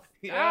yourself.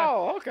 Yeah.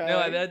 Oh, okay.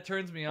 No, that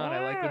turns me on.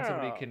 I like when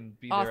somebody Wow. can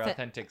be their Authen-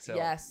 authentic self.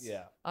 yes.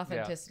 Yeah.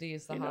 Authenticity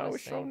is the You know, hottest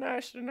it's so thing.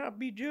 nice to not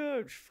be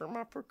judged for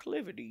my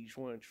proclivities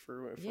once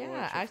for Yeah, once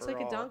and act for like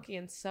a all. donkey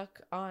and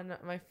suck on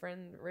my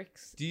friend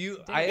Rick's. Do you?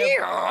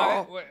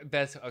 Damn.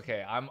 That's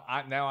okay.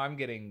 Now I'm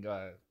getting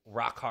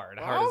rock hard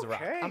as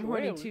rock. Okay, I'm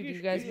horny well, too. Do you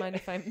just guys get- mind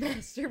if I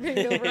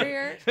masturbate over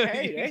here?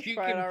 Hey, that's you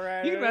quite can, all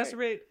right, You can all right.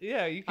 masturbate.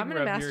 Yeah, you can I'm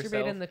gonna rub masturbate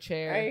yourself. in the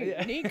chair.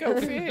 Hey, Nico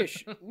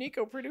Fish,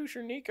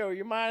 producer Nico,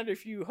 you mind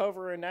if you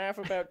hover a knife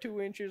about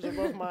 2 inches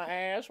above my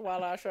ass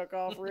while I suck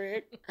off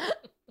Rick?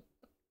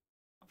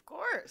 Of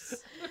course.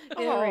 Oh,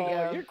 There we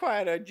go. you're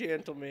quite a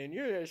gentleman.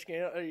 You're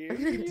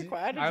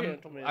quite a I'm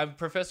gentleman.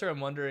 Professor. I'm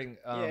wondering.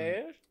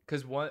 Yes.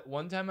 Because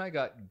one time I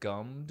got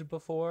gummed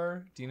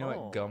before. Do you know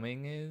Oh. what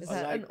gumming is? Is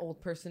that like- an old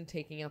person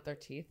taking out their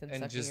teeth and,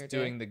 And sucking just your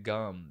doing dick? the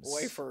gums.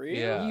 Wait, for real?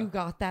 Yeah. You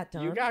got that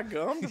done? You got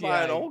gummed Yeah,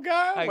 by an I- old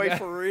guy? I Wait, got-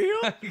 for real?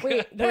 Wait, were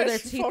there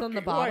That's teeth on the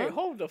fucking- bottom? Wait,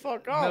 hold the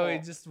fuck on. No,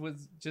 it just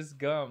was just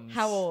gums.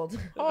 How old?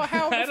 Oh,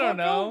 how the I don't fuck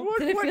know. old? What,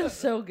 Did it what- feel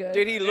so good?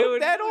 Did he look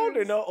would- that old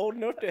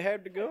enough to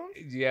have the gums?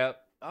 Yep.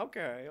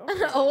 Okay.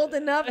 Old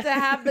enough to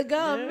have the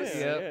gums?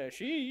 Yeah, Yep.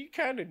 yeah. You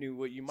kind of knew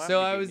what you might So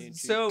be I getting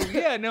was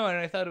into. no, and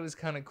I thought it was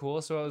kind of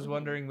cool. So I was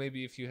wondering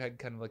maybe if you had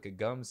kind of like a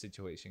gum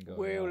situation going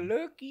Well, on.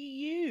 looky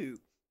you.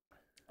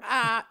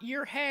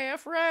 You're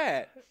half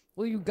right.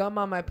 Will you gum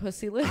on my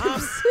pussy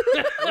lips?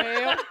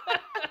 Well,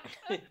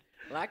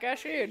 like I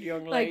said,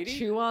 young like lady.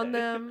 chew on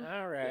them?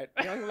 All right,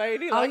 young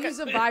lady. I'll like use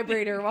a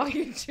vibrator while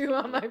you chew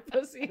on my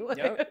pussy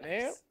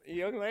lips.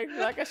 young lady.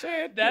 Like I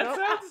said, That you know,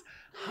 sounds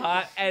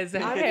hot as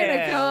hell. I'm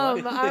gonna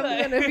come.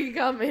 I'm gonna be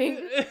coming.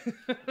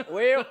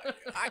 Well,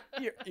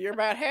 you're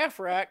about half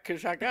right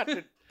because I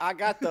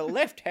got the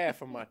left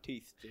half of my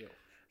teeth still,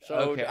 so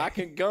Okay. I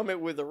can gum it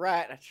with the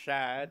right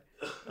side.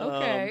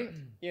 Okay.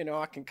 You know,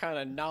 I can kind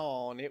of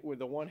gnaw on it with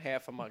the one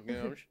half of my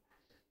gums.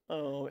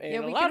 And Yeah,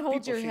 a we lot can of hold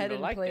people your seem head to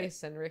in like that.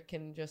 place and Rick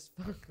can just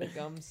fuck the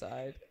gum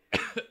side.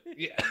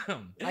 Yeah.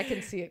 I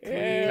can see it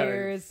Yeah.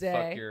 clear as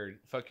day.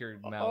 Fuck your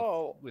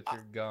mouth with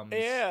your gums.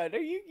 Yeah,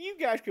 you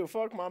guys can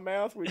fuck my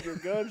mouth with your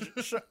guns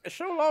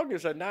so long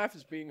as a knife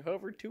is being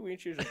hovered 2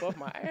 inches above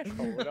my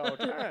asshole at all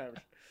times.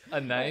 A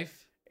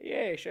knife?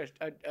 Yeah, it's just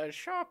the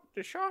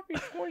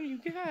sharpest one you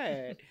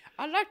got.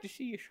 I'd like to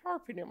see you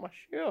sharpen it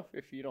myself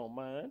if you don't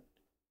mind.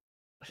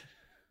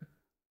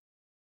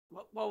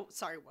 Whoa,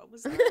 sorry, what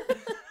was that?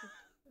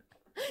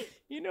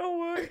 You know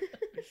what?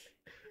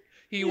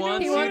 He know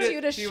wants, what? you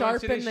to he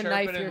wants sharpen the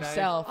knife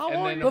yourself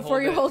and then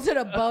before you hold it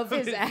above above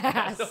his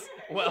ass.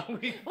 Well,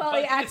 While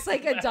he acts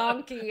like a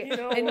donkey You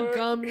know and what?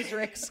 gums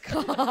Rick's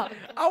cock.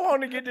 I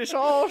want to get this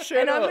all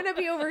set And up. I'm gonna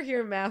be over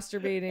here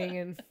masturbating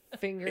and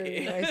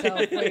fingering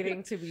myself,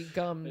 waiting to be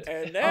gummed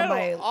And on my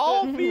that'll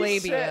all be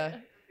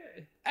labia.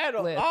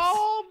 That'll lips.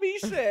 all be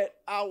set.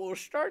 I will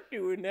start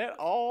doing that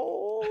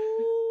all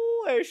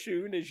as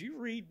soon as you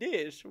read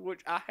this,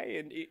 which I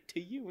hand it to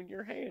you in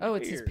your hand. Oh,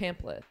 it's his here.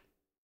 pamphlet.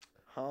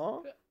 Huh?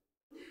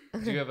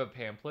 Do you have a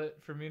pamphlet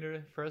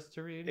for us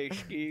to read?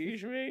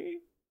 Excuse me?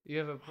 You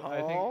have a.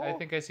 Huh? I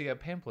think I see a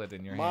pamphlet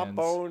in your My hands.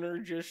 boner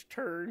just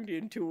turned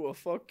into a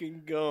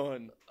fucking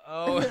gun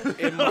Oh,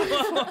 in my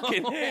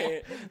fucking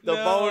hand. The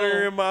No.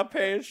 boner in my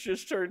pants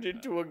just turned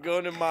into a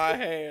gun in my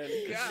hand.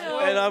 No,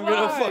 and I'm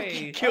gonna why?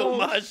 fucking kill Oh,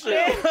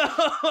 myself.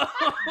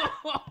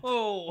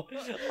 Oh,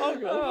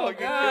 I'm gonna fucking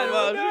God,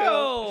 kill myself.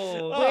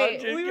 no. I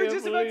Wait, just We were can't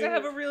just about to believe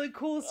have it. a really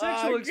cool I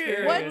sexual can't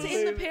experience. What's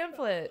in the believe-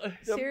 pamphlet?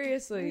 The-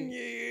 Seriously.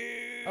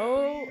 Yeah.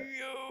 Oh.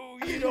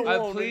 You don't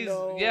want Please, to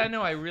know. yeah,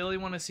 no, I really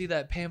want to see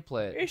that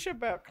pamphlet. It's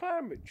about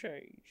climate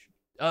change.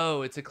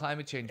 Oh, it's a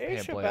climate change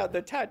It's pamphlet. about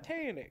the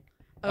Titanic.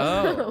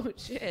 Oh.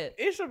 Shit.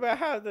 It's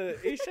about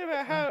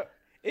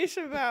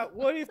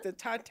what if the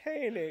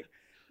Titanic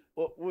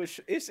was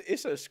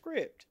it's a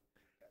script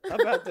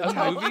about the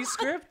A movie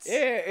script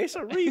Yeah, it's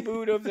a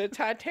reboot of the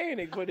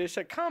Titanic, but it's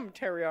a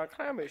commentary on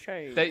climate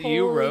change. that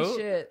you Holy wrote.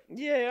 shit.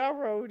 Yeah, I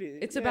wrote it.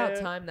 It's about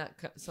yeah. time that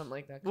something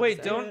like that comes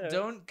Wait, out. Yeah.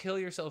 don't kill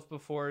yourself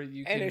before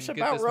you can And it's get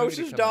about this movie to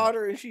Rose's come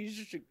daughter, and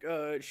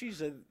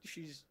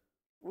she's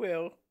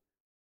well,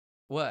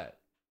 What?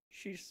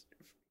 she's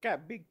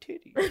got big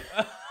titties.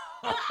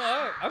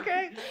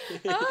 Okay,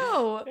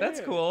 Oh, that's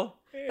Yeah. cool.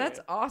 that's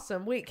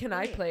awesome. Wait, can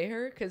I play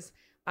her? Because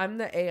I'm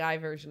the AI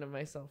version of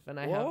myself, and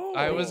I have. Whoa.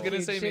 I was gonna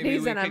huge say titties, maybe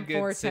we and I'm could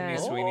get Sydney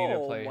 4'10". Sweeney to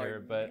Oh play my her,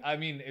 but I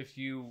mean, if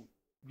you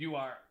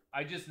are,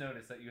 I just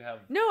noticed that you have.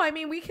 No, I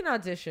mean we can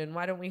audition.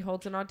 Why don't we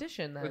hold an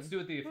audition then? Let's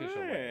do it the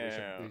official way.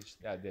 Yeah. We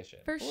should audition.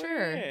 For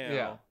sure.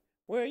 Yeah.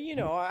 Well, you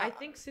know, I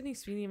think Sydney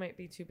Sweeney might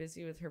be too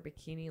busy with her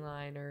bikini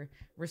line or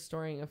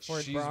restoring a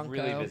Ford She's Bronco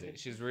really busy.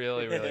 She's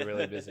really, really,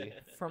 really busy.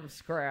 from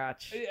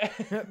scratch.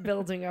 Yeah.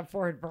 Building a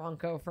Ford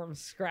Bronco from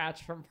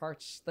scratch from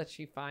parts that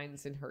she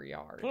finds in her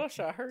yard. plus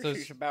I heard So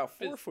she's about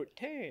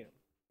 4'10".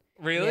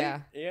 Really?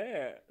 Yeah.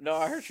 Yeah. No,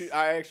 I heard she.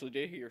 I actually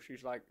did hear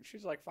she's like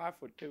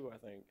 5'2", I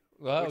think.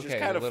 Well, Which okay.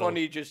 is kind a of little-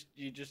 funny.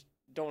 You just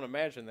don't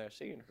imagine that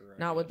seeing her.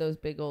 Not with those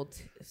big old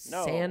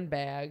No.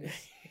 sandbags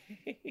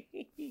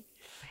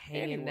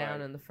hanging Anyway.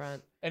 down in the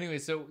front. Anyway,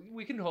 so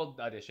we can hold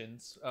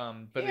auditions.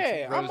 But Yeah,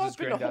 it's I'm Rose's open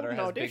to granddaughter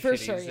holding has big For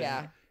titties sure, and,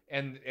 yeah.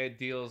 and it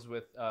deals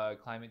with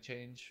climate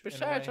change. in a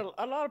Besides, way.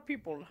 a lot of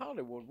people in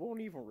Hollywood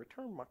won't even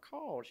return my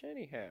calls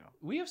anyhow.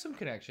 We have some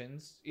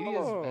connections. Edie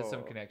has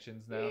some Oh.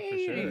 connections now, Yeah, for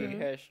sure. Edie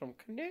has some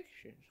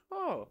connections.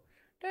 Oh,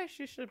 that's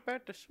just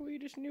about the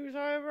sweetest news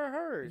I ever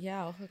heard.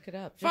 Yeah, I'll hook it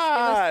up. Just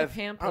 5. Give us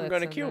the pamphlets I'm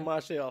gonna and kill then-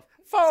 myself.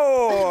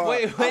 4.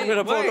 Wait, I'm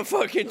gonna pull the wait.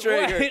 fucking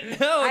trigger. Wait,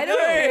 no, I don't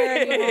no.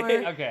 care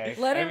anymore. Okay.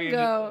 Let I him mean,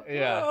 go.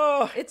 Yeah.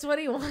 Oh, It's what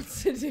he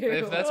wants to do.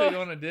 If that's what you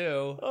want to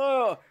do.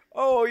 yeah.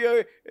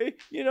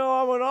 You know,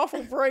 I'm an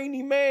awful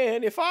brainy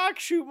man. If I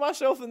shoot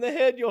myself in the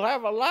head, you'll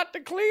have a lot to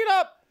clean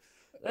up.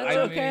 That's I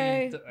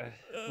okay.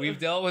 mean, we've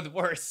dealt with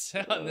worse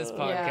on this Yeah.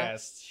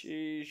 podcast.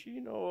 Jeez, you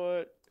know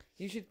what?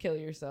 You should kill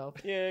yourself.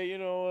 Yeah, you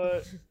know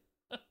what?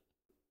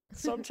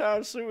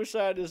 Sometimes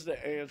suicide is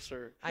the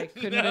answer. I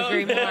couldn't No,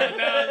 agree more. no,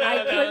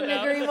 I couldn't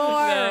agree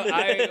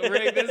more. No,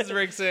 Rick, this is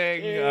Rick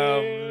saying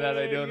that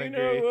I don't you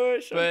agree. Know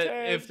what? But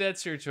Sometimes- if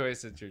that's your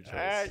choice, it's your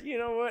choice. you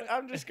know what?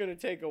 I'm just gonna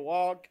take a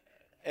walk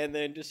and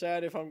then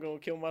decide if I'm gonna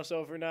kill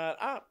myself or not.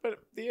 I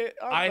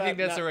think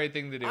that's the right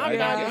thing to do. I'm I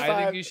 95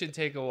 think you should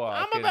take a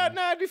walk. I'm about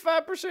and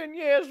 95%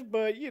 yes,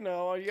 but you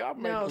know, I'll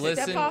make No, a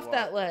Listen- step off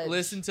that ledge.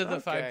 listen to the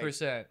Okay.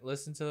 5%.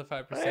 Listen to the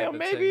 5%. Well, that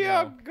maybe say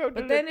I'll no. go to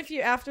But then if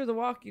you after the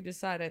walk you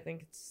decide, I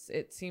think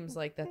it seems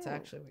like that's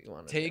actually what you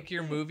want to Take do.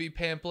 your movie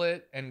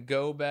pamphlet and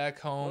go back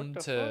home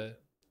the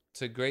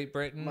to Great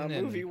Britain. my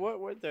and movie.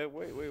 What the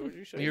wait, what'd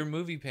you say? Your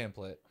movie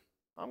pamphlet.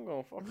 I'm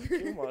gonna fucking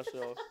kill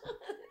myself.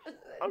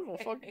 I'm gonna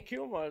fucking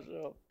kill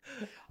myself.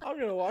 I'm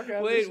gonna walk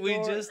out this Wait, we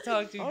door. just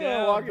talked you I'm gonna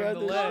down walk from out the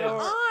this ledge. door.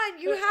 Come on,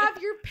 you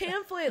have your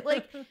pamphlet.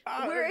 Like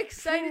we're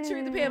excited to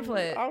read the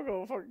pamphlet. I'm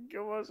gonna fucking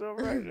kill myself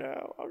right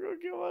now. I'm gonna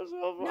kill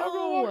myself. I'm gonna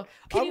No, walk.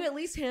 can I'm- you at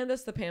least hand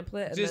us the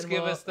pamphlet? And Just then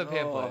give we'll- us the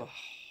pamphlet.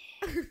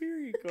 Here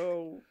you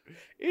go.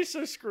 It's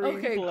a screenplay.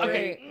 Okay,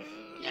 great.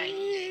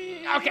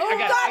 Okay, Oh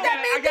God, that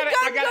made the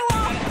gun go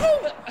off.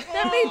 Boom!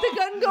 That made the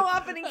gun go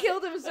off and he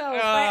killed himself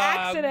by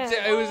accident.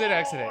 It was an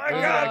accident. It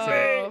was an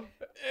accident.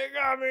 It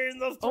got me in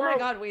the throat. Oh my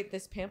God, wait,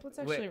 this pamphlet's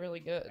actually really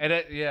good. And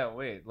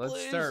wait, let's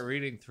Please. start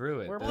reading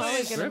through it. We're The probably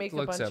gonna script make a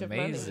looks bunch of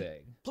money. amazing.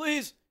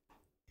 Please.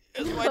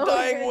 It's my No,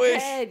 dying you're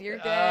wish. Dead. You're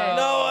dead.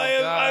 No,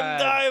 I'm God.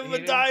 dying. You I'm a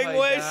didn't dying play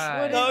wish.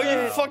 die. What No, is you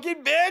it?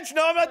 fucking bitch.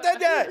 No, I'm not dead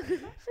yet.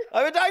 I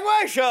have a dying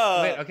wish.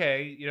 Wait,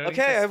 okay. You don't need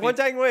Okay, to I have one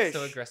speak dying wish.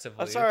 so aggressively.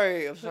 I'm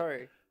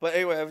sorry. But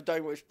anyway, I have a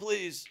dying wish.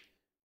 Please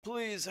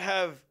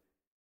have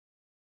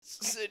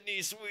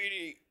Sydney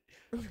Sweetie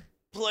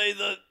play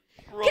the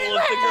role of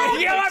the girl.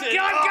 You have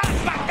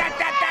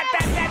killed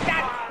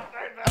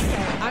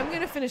I'm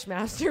gonna finish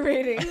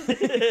masturbating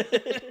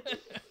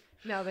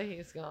now that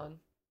he's gone.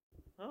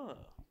 Oh,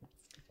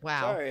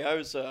 Wow. sorry. I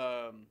was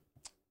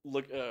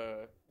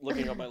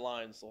looking up my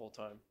lines the whole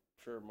time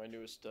for my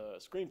newest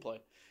screenplay.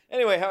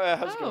 Anyway,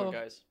 how's it Oh. going,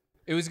 guys?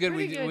 It was good.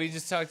 Pretty good. We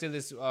just talked to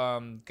this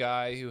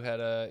guy who had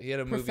a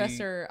movie.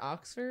 Professor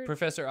Oxford.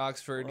 Professor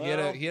Oxford.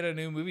 Well- He had a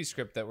new movie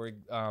script that we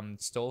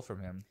stole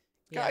from him.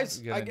 Yeah.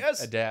 Guys, We're I gonna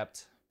guess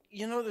adapt.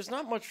 there's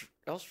not much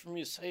else for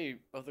me to say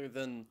other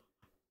than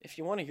if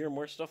you want to hear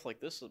more stuff like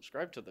this,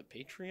 subscribe to the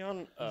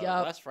Patreon Yup.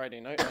 last Friday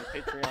night on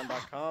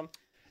patreon.com.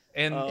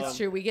 And It's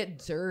true. We get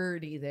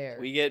dirty there.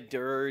 We get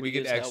dirty. We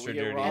get as hell. extra We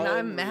get dirty. raw and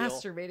I'm real.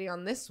 masturbating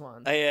on this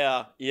one.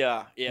 Yeah.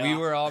 we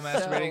were all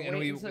masturbating, and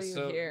wait until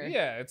you hear.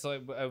 yeah, it's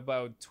like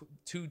about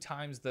two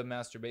times the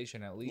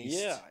masturbation at least.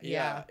 Yeah.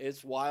 Yeah.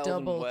 It's wild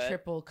Double, and wet.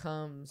 triple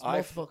comes, I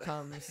multiple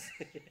comes,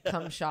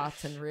 cum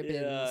shots and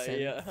ribbons and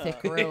yeah.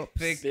 thick ropes.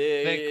 thick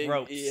Big,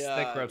 ropes, yeah,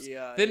 thick ropes,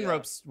 yeah, thin yeah.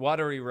 ropes,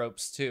 watery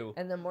ropes too.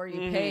 And the more you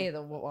Mhm. pay,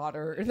 the more The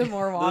watery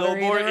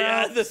more, the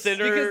yeah, ropes. the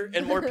thinner Because-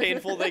 and more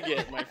painful they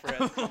get, my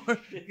friend.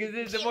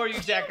 Because the more you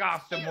jack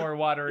off, the more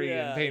watery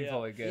Yeah, and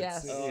painful yeah. it gets.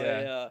 Yes. Oh,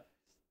 yeah. yeah.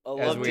 I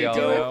As love we to all Do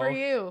go. it know. for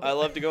you. I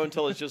love to go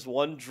until it's just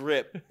one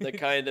drip that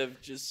kind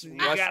of just. You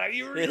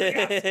really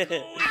got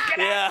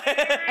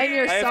yeah. And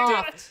you're I have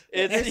to- soft.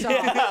 It's You're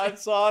soft. yeah, I'm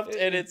soft,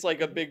 and it's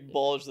like a big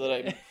bulge that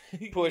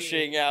I'm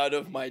pushing out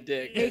of my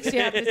dick. Makes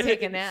you have to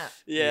take a nap.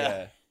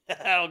 Yeah,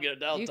 that'll get.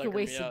 That'll You tucker could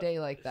waste me a out. day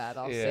like that.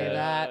 I'll Yeah. say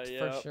that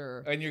Yeah. for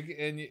sure. And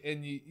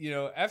you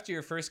know, after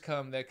your first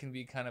come, that can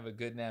be kind of a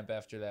good nap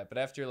after that. But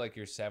after like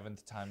your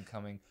seventh time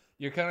coming,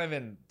 you're kind of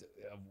in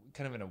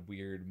a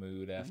weird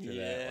mood after that.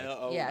 Yeah. Like,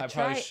 Oh, Yeah, I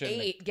try probably shouldn't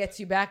have- 8 gets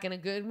you back in a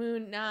good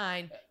mood.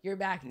 9, you're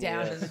back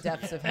down in the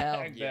depths of hell.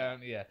 back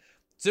down, yeah.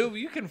 So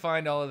you can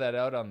find all of that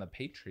out on the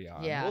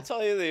Patreon. Yeah. We'll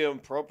tell you the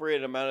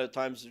appropriate amount of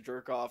times to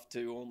jerk off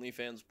to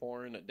OnlyFans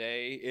porn a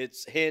day.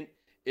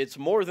 It's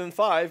more than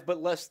 5,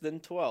 but less than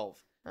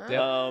 12. Yep.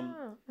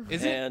 Um, Oh.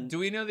 Is And- it? Do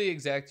we know the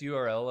exact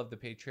URL of the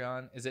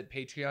Patreon? Is it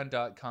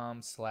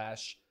patreon.com/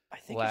 I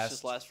think it's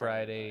just last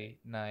Friday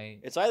night?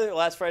 It's either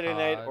last Friday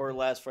night Pod. or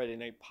last Friday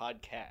night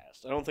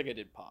podcast. I don't think I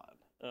did pod.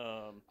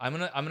 I'm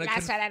gonna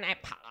Last Friday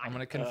night pod. I'm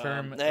gonna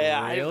confirm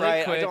Yeah, really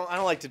right. quick. I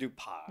don't like to do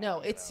pod. No,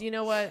 it's, you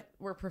know what?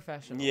 We're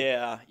professional.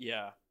 Yeah.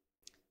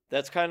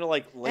 That's kind of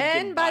like Lincoln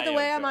And by the bio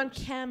way, I'm on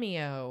jokes.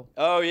 Cameo.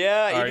 Oh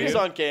yeah, Are he's you?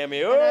 on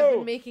Cameo. And I've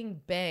been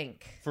making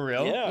bank. For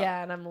real? Yeah.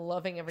 Yeah, and I'm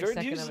loving every Jury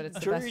second Duty's- of it. It's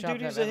the Jury best job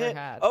Duty's I've a ever hit.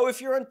 had. Oh,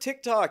 if you're on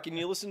TikTok and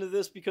you listen to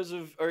this because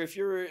of, or if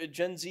you're a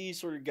Gen Z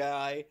sort of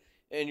guy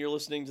and you're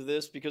listening to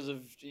this because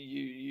of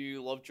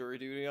you love Jury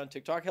Duty on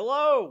TikTok,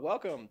 hello,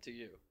 welcome to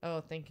you.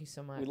 Oh, thank you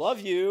so much. We love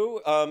you.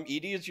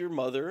 Edie is your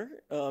mother.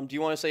 Do you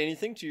want to say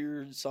anything to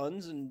your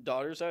sons and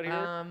daughters out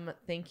here?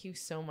 Thank you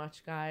so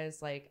much,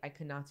 guys. Like, I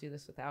could not do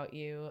this without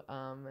you.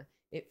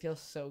 It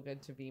feels so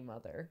good to be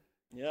mother.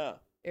 Yeah.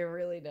 It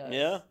really does.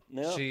 Yeah.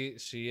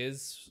 She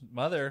is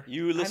mother.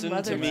 You listen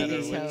Mother to me.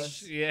 Titty's Which-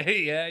 host.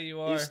 yeah,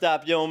 you are. You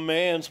stop your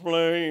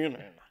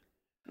mansplaining.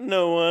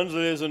 No one's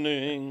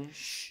listening.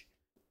 Shh.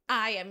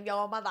 I am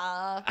your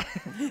mother.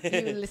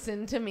 You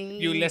listen to me.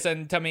 You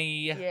listen to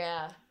me.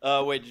 Yeah.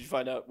 Wait, did you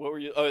find out? What were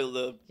you? Oh,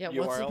 the Yeah.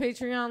 URL. What's the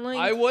Patreon link?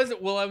 I was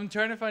well. I'm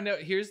trying to find out.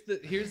 Here's the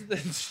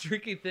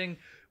tricky thing.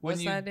 When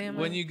What's you that damn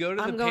when link? you go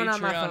to I'm the going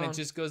on my Patreon, phone. it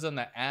just goes on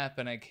the app,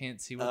 and I can't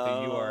see what the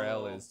Oh.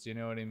 URL is. Do you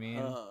know what I mean?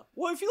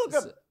 Well, if you look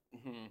up,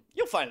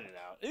 you'll find it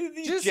out.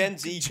 These Gen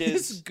Z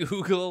kids. Just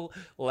Google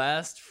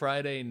last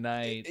Friday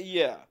night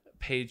Yeah.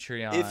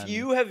 Patreon. If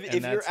you have, and if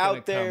you're that's gonna out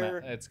come there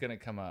it's gonna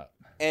come up.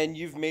 and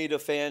you've made a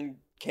fan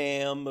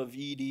cam of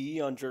Edie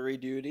on Jury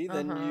Duty,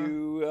 then Uh-huh.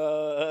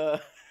 you.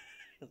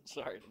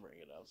 Sorry to bring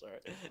it up. Sorry.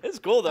 It's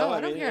cool though. Oh,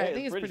 I don't care. I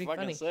think it's pretty fucking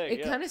funny. sick, It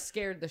yeah. kind of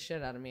scared the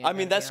shit out of me. I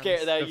mean, that's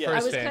scary. That The yeah. I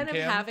first was fan kind of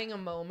cam? having a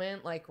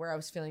moment like where I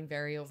was feeling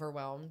very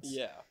overwhelmed.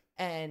 Yeah.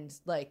 And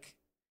like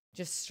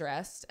just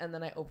stressed, and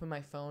then I opened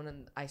my phone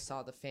and I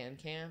saw the fan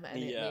cam,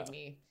 and it Yeah. made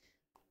me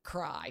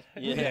cry.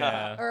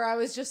 Yeah. Or I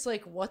was just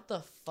like, "What the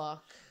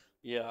fuck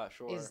Yeah.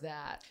 Sure. is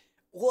that?"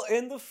 Well,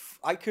 and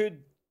I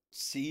could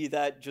see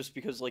that just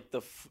because like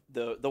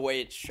the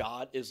way it's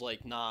shot is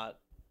like not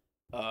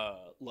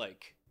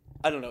like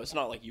I don't know, it's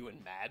not like you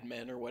in Mad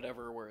Men or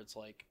whatever where it's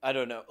like I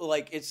don't know,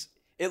 like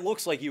it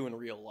looks like you in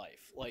real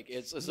life. Like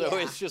it's so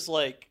Yeah. it's just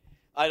like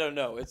I don't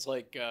know. It's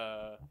like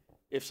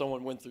if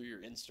someone went through your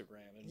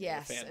Instagram and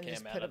Yes, made a fan and cam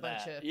just out put a of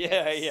bunch that. of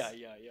Yeah, pics.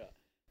 yeah.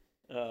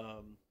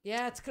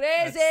 Yeah, it's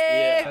crazy.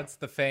 That's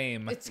the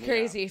fame. It's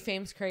crazy.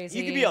 Fame's crazy.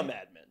 You could be on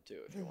Mad Men too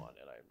if you wanted.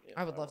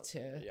 I would love to.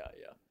 Yeah.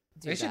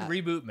 do They should that.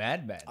 reboot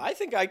Mad Men. I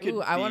think I could.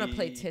 Ooh, I want to be-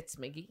 play Tits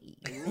McGee.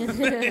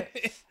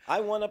 I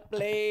want to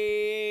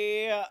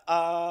play.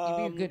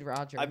 You'd be a good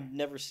Roger. I've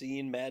never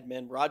seen Mad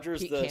Men.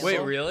 Roger's Pete the. Campbell.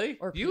 Wait, really?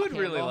 Or You Pete would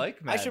really Campbell.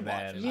 like Mad should watch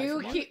Men. it.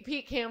 you,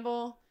 Pete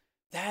Campbell.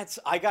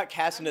 I got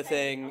cast in a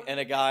thing, and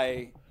a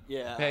guy.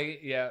 Yeah. Peggy,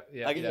 yeah.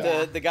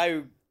 The guy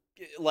who,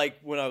 like,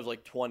 when I was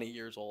like 20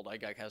 years old, I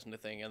got cast in a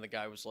thing, and the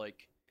guy was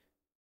like,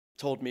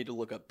 told me to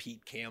look up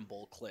Pete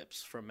Campbell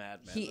clips from Mad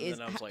Men. He and is.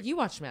 then I was like, You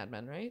watched Mad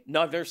Men, right?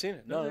 no, I've never seen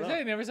it. No,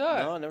 I never saw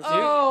it. No, I've never seen it.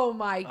 Oh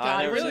my god!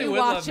 never When seen you it.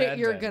 watch Would it, love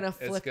you're Mad Men. gonna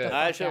It's flip the good. fuck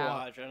I should out.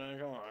 watch it. I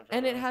should watch it.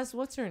 And it has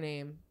what's her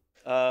name?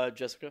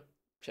 Jessica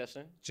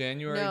Chastain.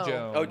 January No.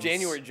 Jones. Oh,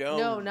 January Jones.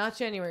 No, not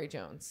January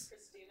Jones.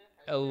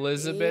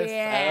 Elizabeth.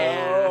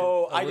 Yeah.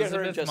 Oh, I get her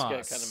and Elizabeth Jessica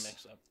Moss. kind of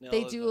mixed up. No, They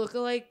Elizabeth. do look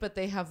alike, but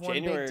they have one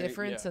January, big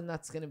difference, yeah. and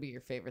that's gonna be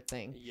your favorite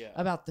thing Yeah.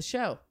 about the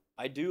show.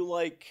 I do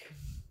like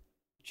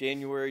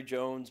January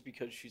Jones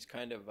because she's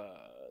kind of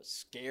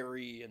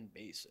scary and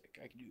basic.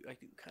 I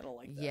do kind of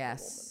like that.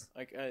 Yes.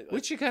 Woman.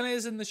 Which she kind of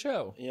is in the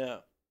show. yeah.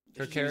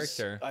 Her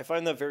character. I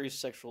find that very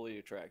sexually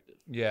attractive.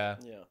 Yeah.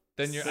 Yeah.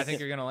 Then I think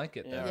you're gonna like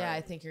it. Yeah. Then. Yeah,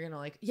 I think you're gonna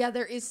like. Yeah,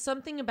 there is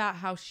something about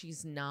how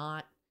she's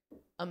not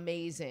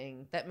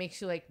amazing that makes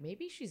you like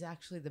maybe she's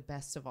actually the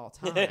best of all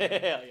time.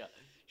 yeah.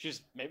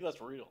 She's maybe that's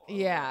real. I don't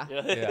know. Yeah.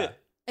 Yeah.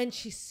 And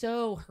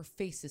her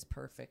face is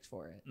perfect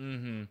for it.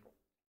 Mm-hmm.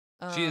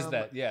 She is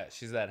that. Yeah.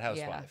 She's that yeah.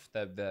 housewife.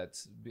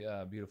 That's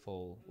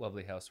beautiful,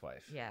 lovely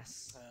housewife.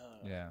 Yes.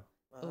 Yeah.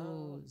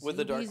 Ooh, With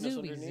the zooby, darkness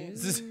zooby, underneath.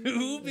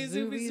 Zooby,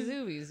 zooby,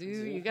 zooby, zoo.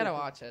 You gotta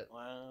watch it.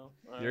 Wow.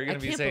 You're I gonna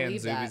be can't saying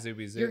believe zooby, that.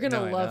 zooby, zooby. You're gonna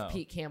No, I love know.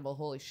 Pete Campbell.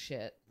 Holy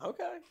shit!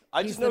 Okay.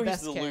 I just He's the know he's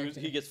best the character.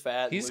 He gets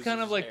fat. and He's loses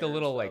kind of his like the hair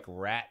little and like stuff.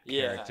 rat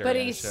Yeah. character. But in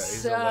the he's show.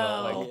 so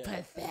a little, like,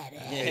 pathetic.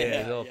 yeah,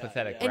 he's a little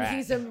pathetic And rat.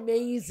 he's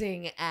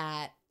amazing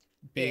at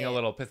being it. a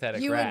little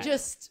pathetic You rat. would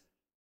just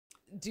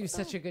do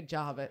such a good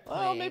job at playing.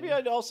 Well, maybe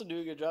I'd also do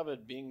a good job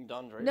at being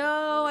Don Draper. No,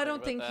 You I ever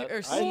don't think about you that?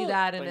 or see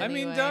that in I any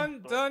mean, way.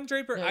 Don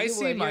Draper. No, I you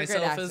see would. You're a great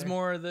myself as actor.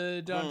 more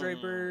the Don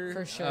Draper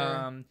For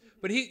sure.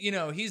 But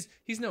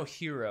he's no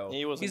hero.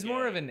 He wasn't He's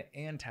more gay. of an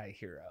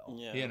anti-hero.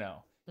 Yeah. You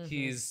know, Mhm.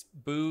 he's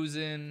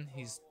boozing.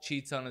 He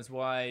cheats on his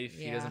wife.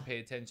 He Yeah. doesn't pay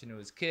attention to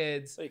his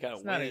kids. So he kinda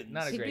He's not a wins.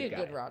 not a He'd great be a guy.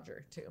 good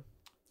Roger too.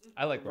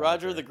 I like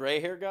Roger the gray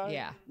hair guy?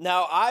 Yeah.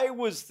 Now, I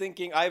was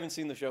thinking, I haven't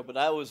seen the show, but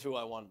that was who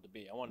I wanted to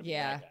be. I wanted to be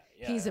Yeah, that guy.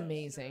 Yeah. he's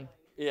amazing,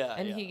 Yeah.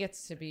 and yeah. he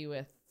gets to be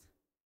with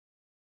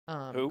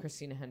Who?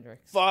 Christina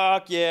Hendricks.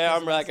 Fuck yeah,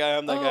 I'm that guy.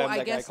 I'm that Oh, guy. I'm I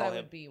that guess guy. Call that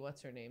him. would be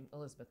what's her name,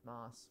 Elizabeth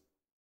Moss.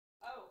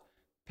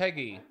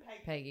 Peggy.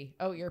 Peggy.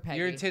 Oh, you're Peggy.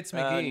 You're Tits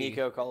McGee.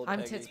 Nico, call it I'm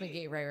Peggy. Tits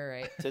McGee.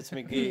 Right. Tits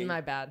McGee.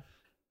 My bad.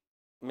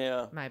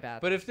 Yeah. My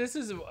bad. But if this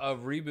is a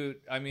reboot,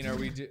 I mean, are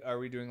we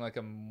doing like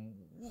a?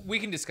 We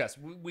can discuss.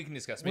 We can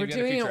discuss. we're Maybe on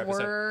a doing future it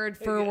episode. word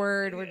for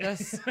word. We're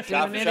just doing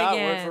Shot for it shot,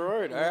 again. word for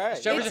word. All right.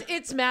 Shot for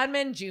It's Mad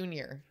Men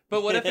Junior.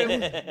 But what if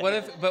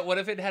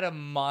it had a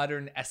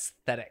modern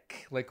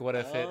aesthetic? Like what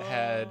if it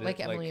had Like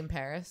Emily in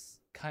Paris.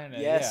 kind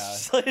of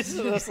Yes.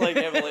 That's like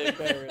Emily in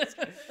Paris.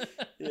 yeah.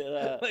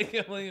 Yeah. Like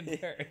Emily in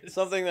Paris.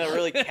 Something that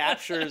really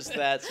captures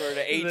that sort of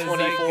The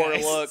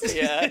A24 look. zeitgeist.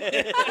 Yeah.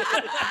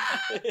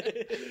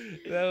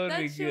 That would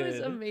be That show is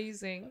good.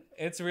 amazing.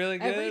 It's really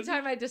good. Every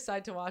time I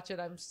decide to watch it,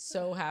 I'm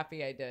so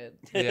happy I did.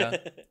 Yeah.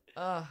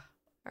 Ugh.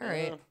 All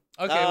right.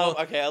 Okay. Well,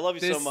 okay. I love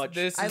you this, so much.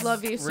 This I is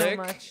love you so Rick,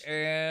 much.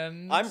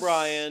 And I'm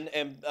Brian,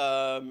 and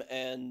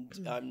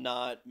I'm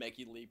not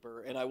Mickey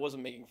Leaper, and I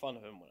wasn't making fun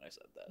of him when I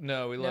said that.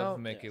 No, we love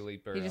No. Mickey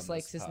Leaper. He just on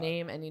likes this his pod.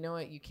 name, and you know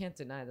what? You can't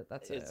deny that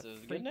that's It's a a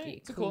good freaky, name.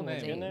 It's a cool name.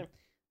 It's a good name.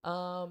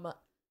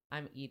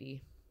 I'm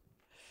Edie.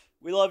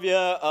 We love you.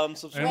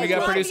 Subscribe. And we got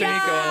Love producer ya!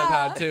 Nico on the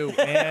pod too.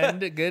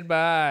 And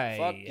goodbye.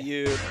 Fuck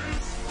you.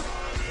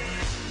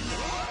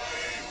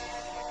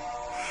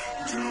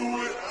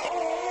 Do it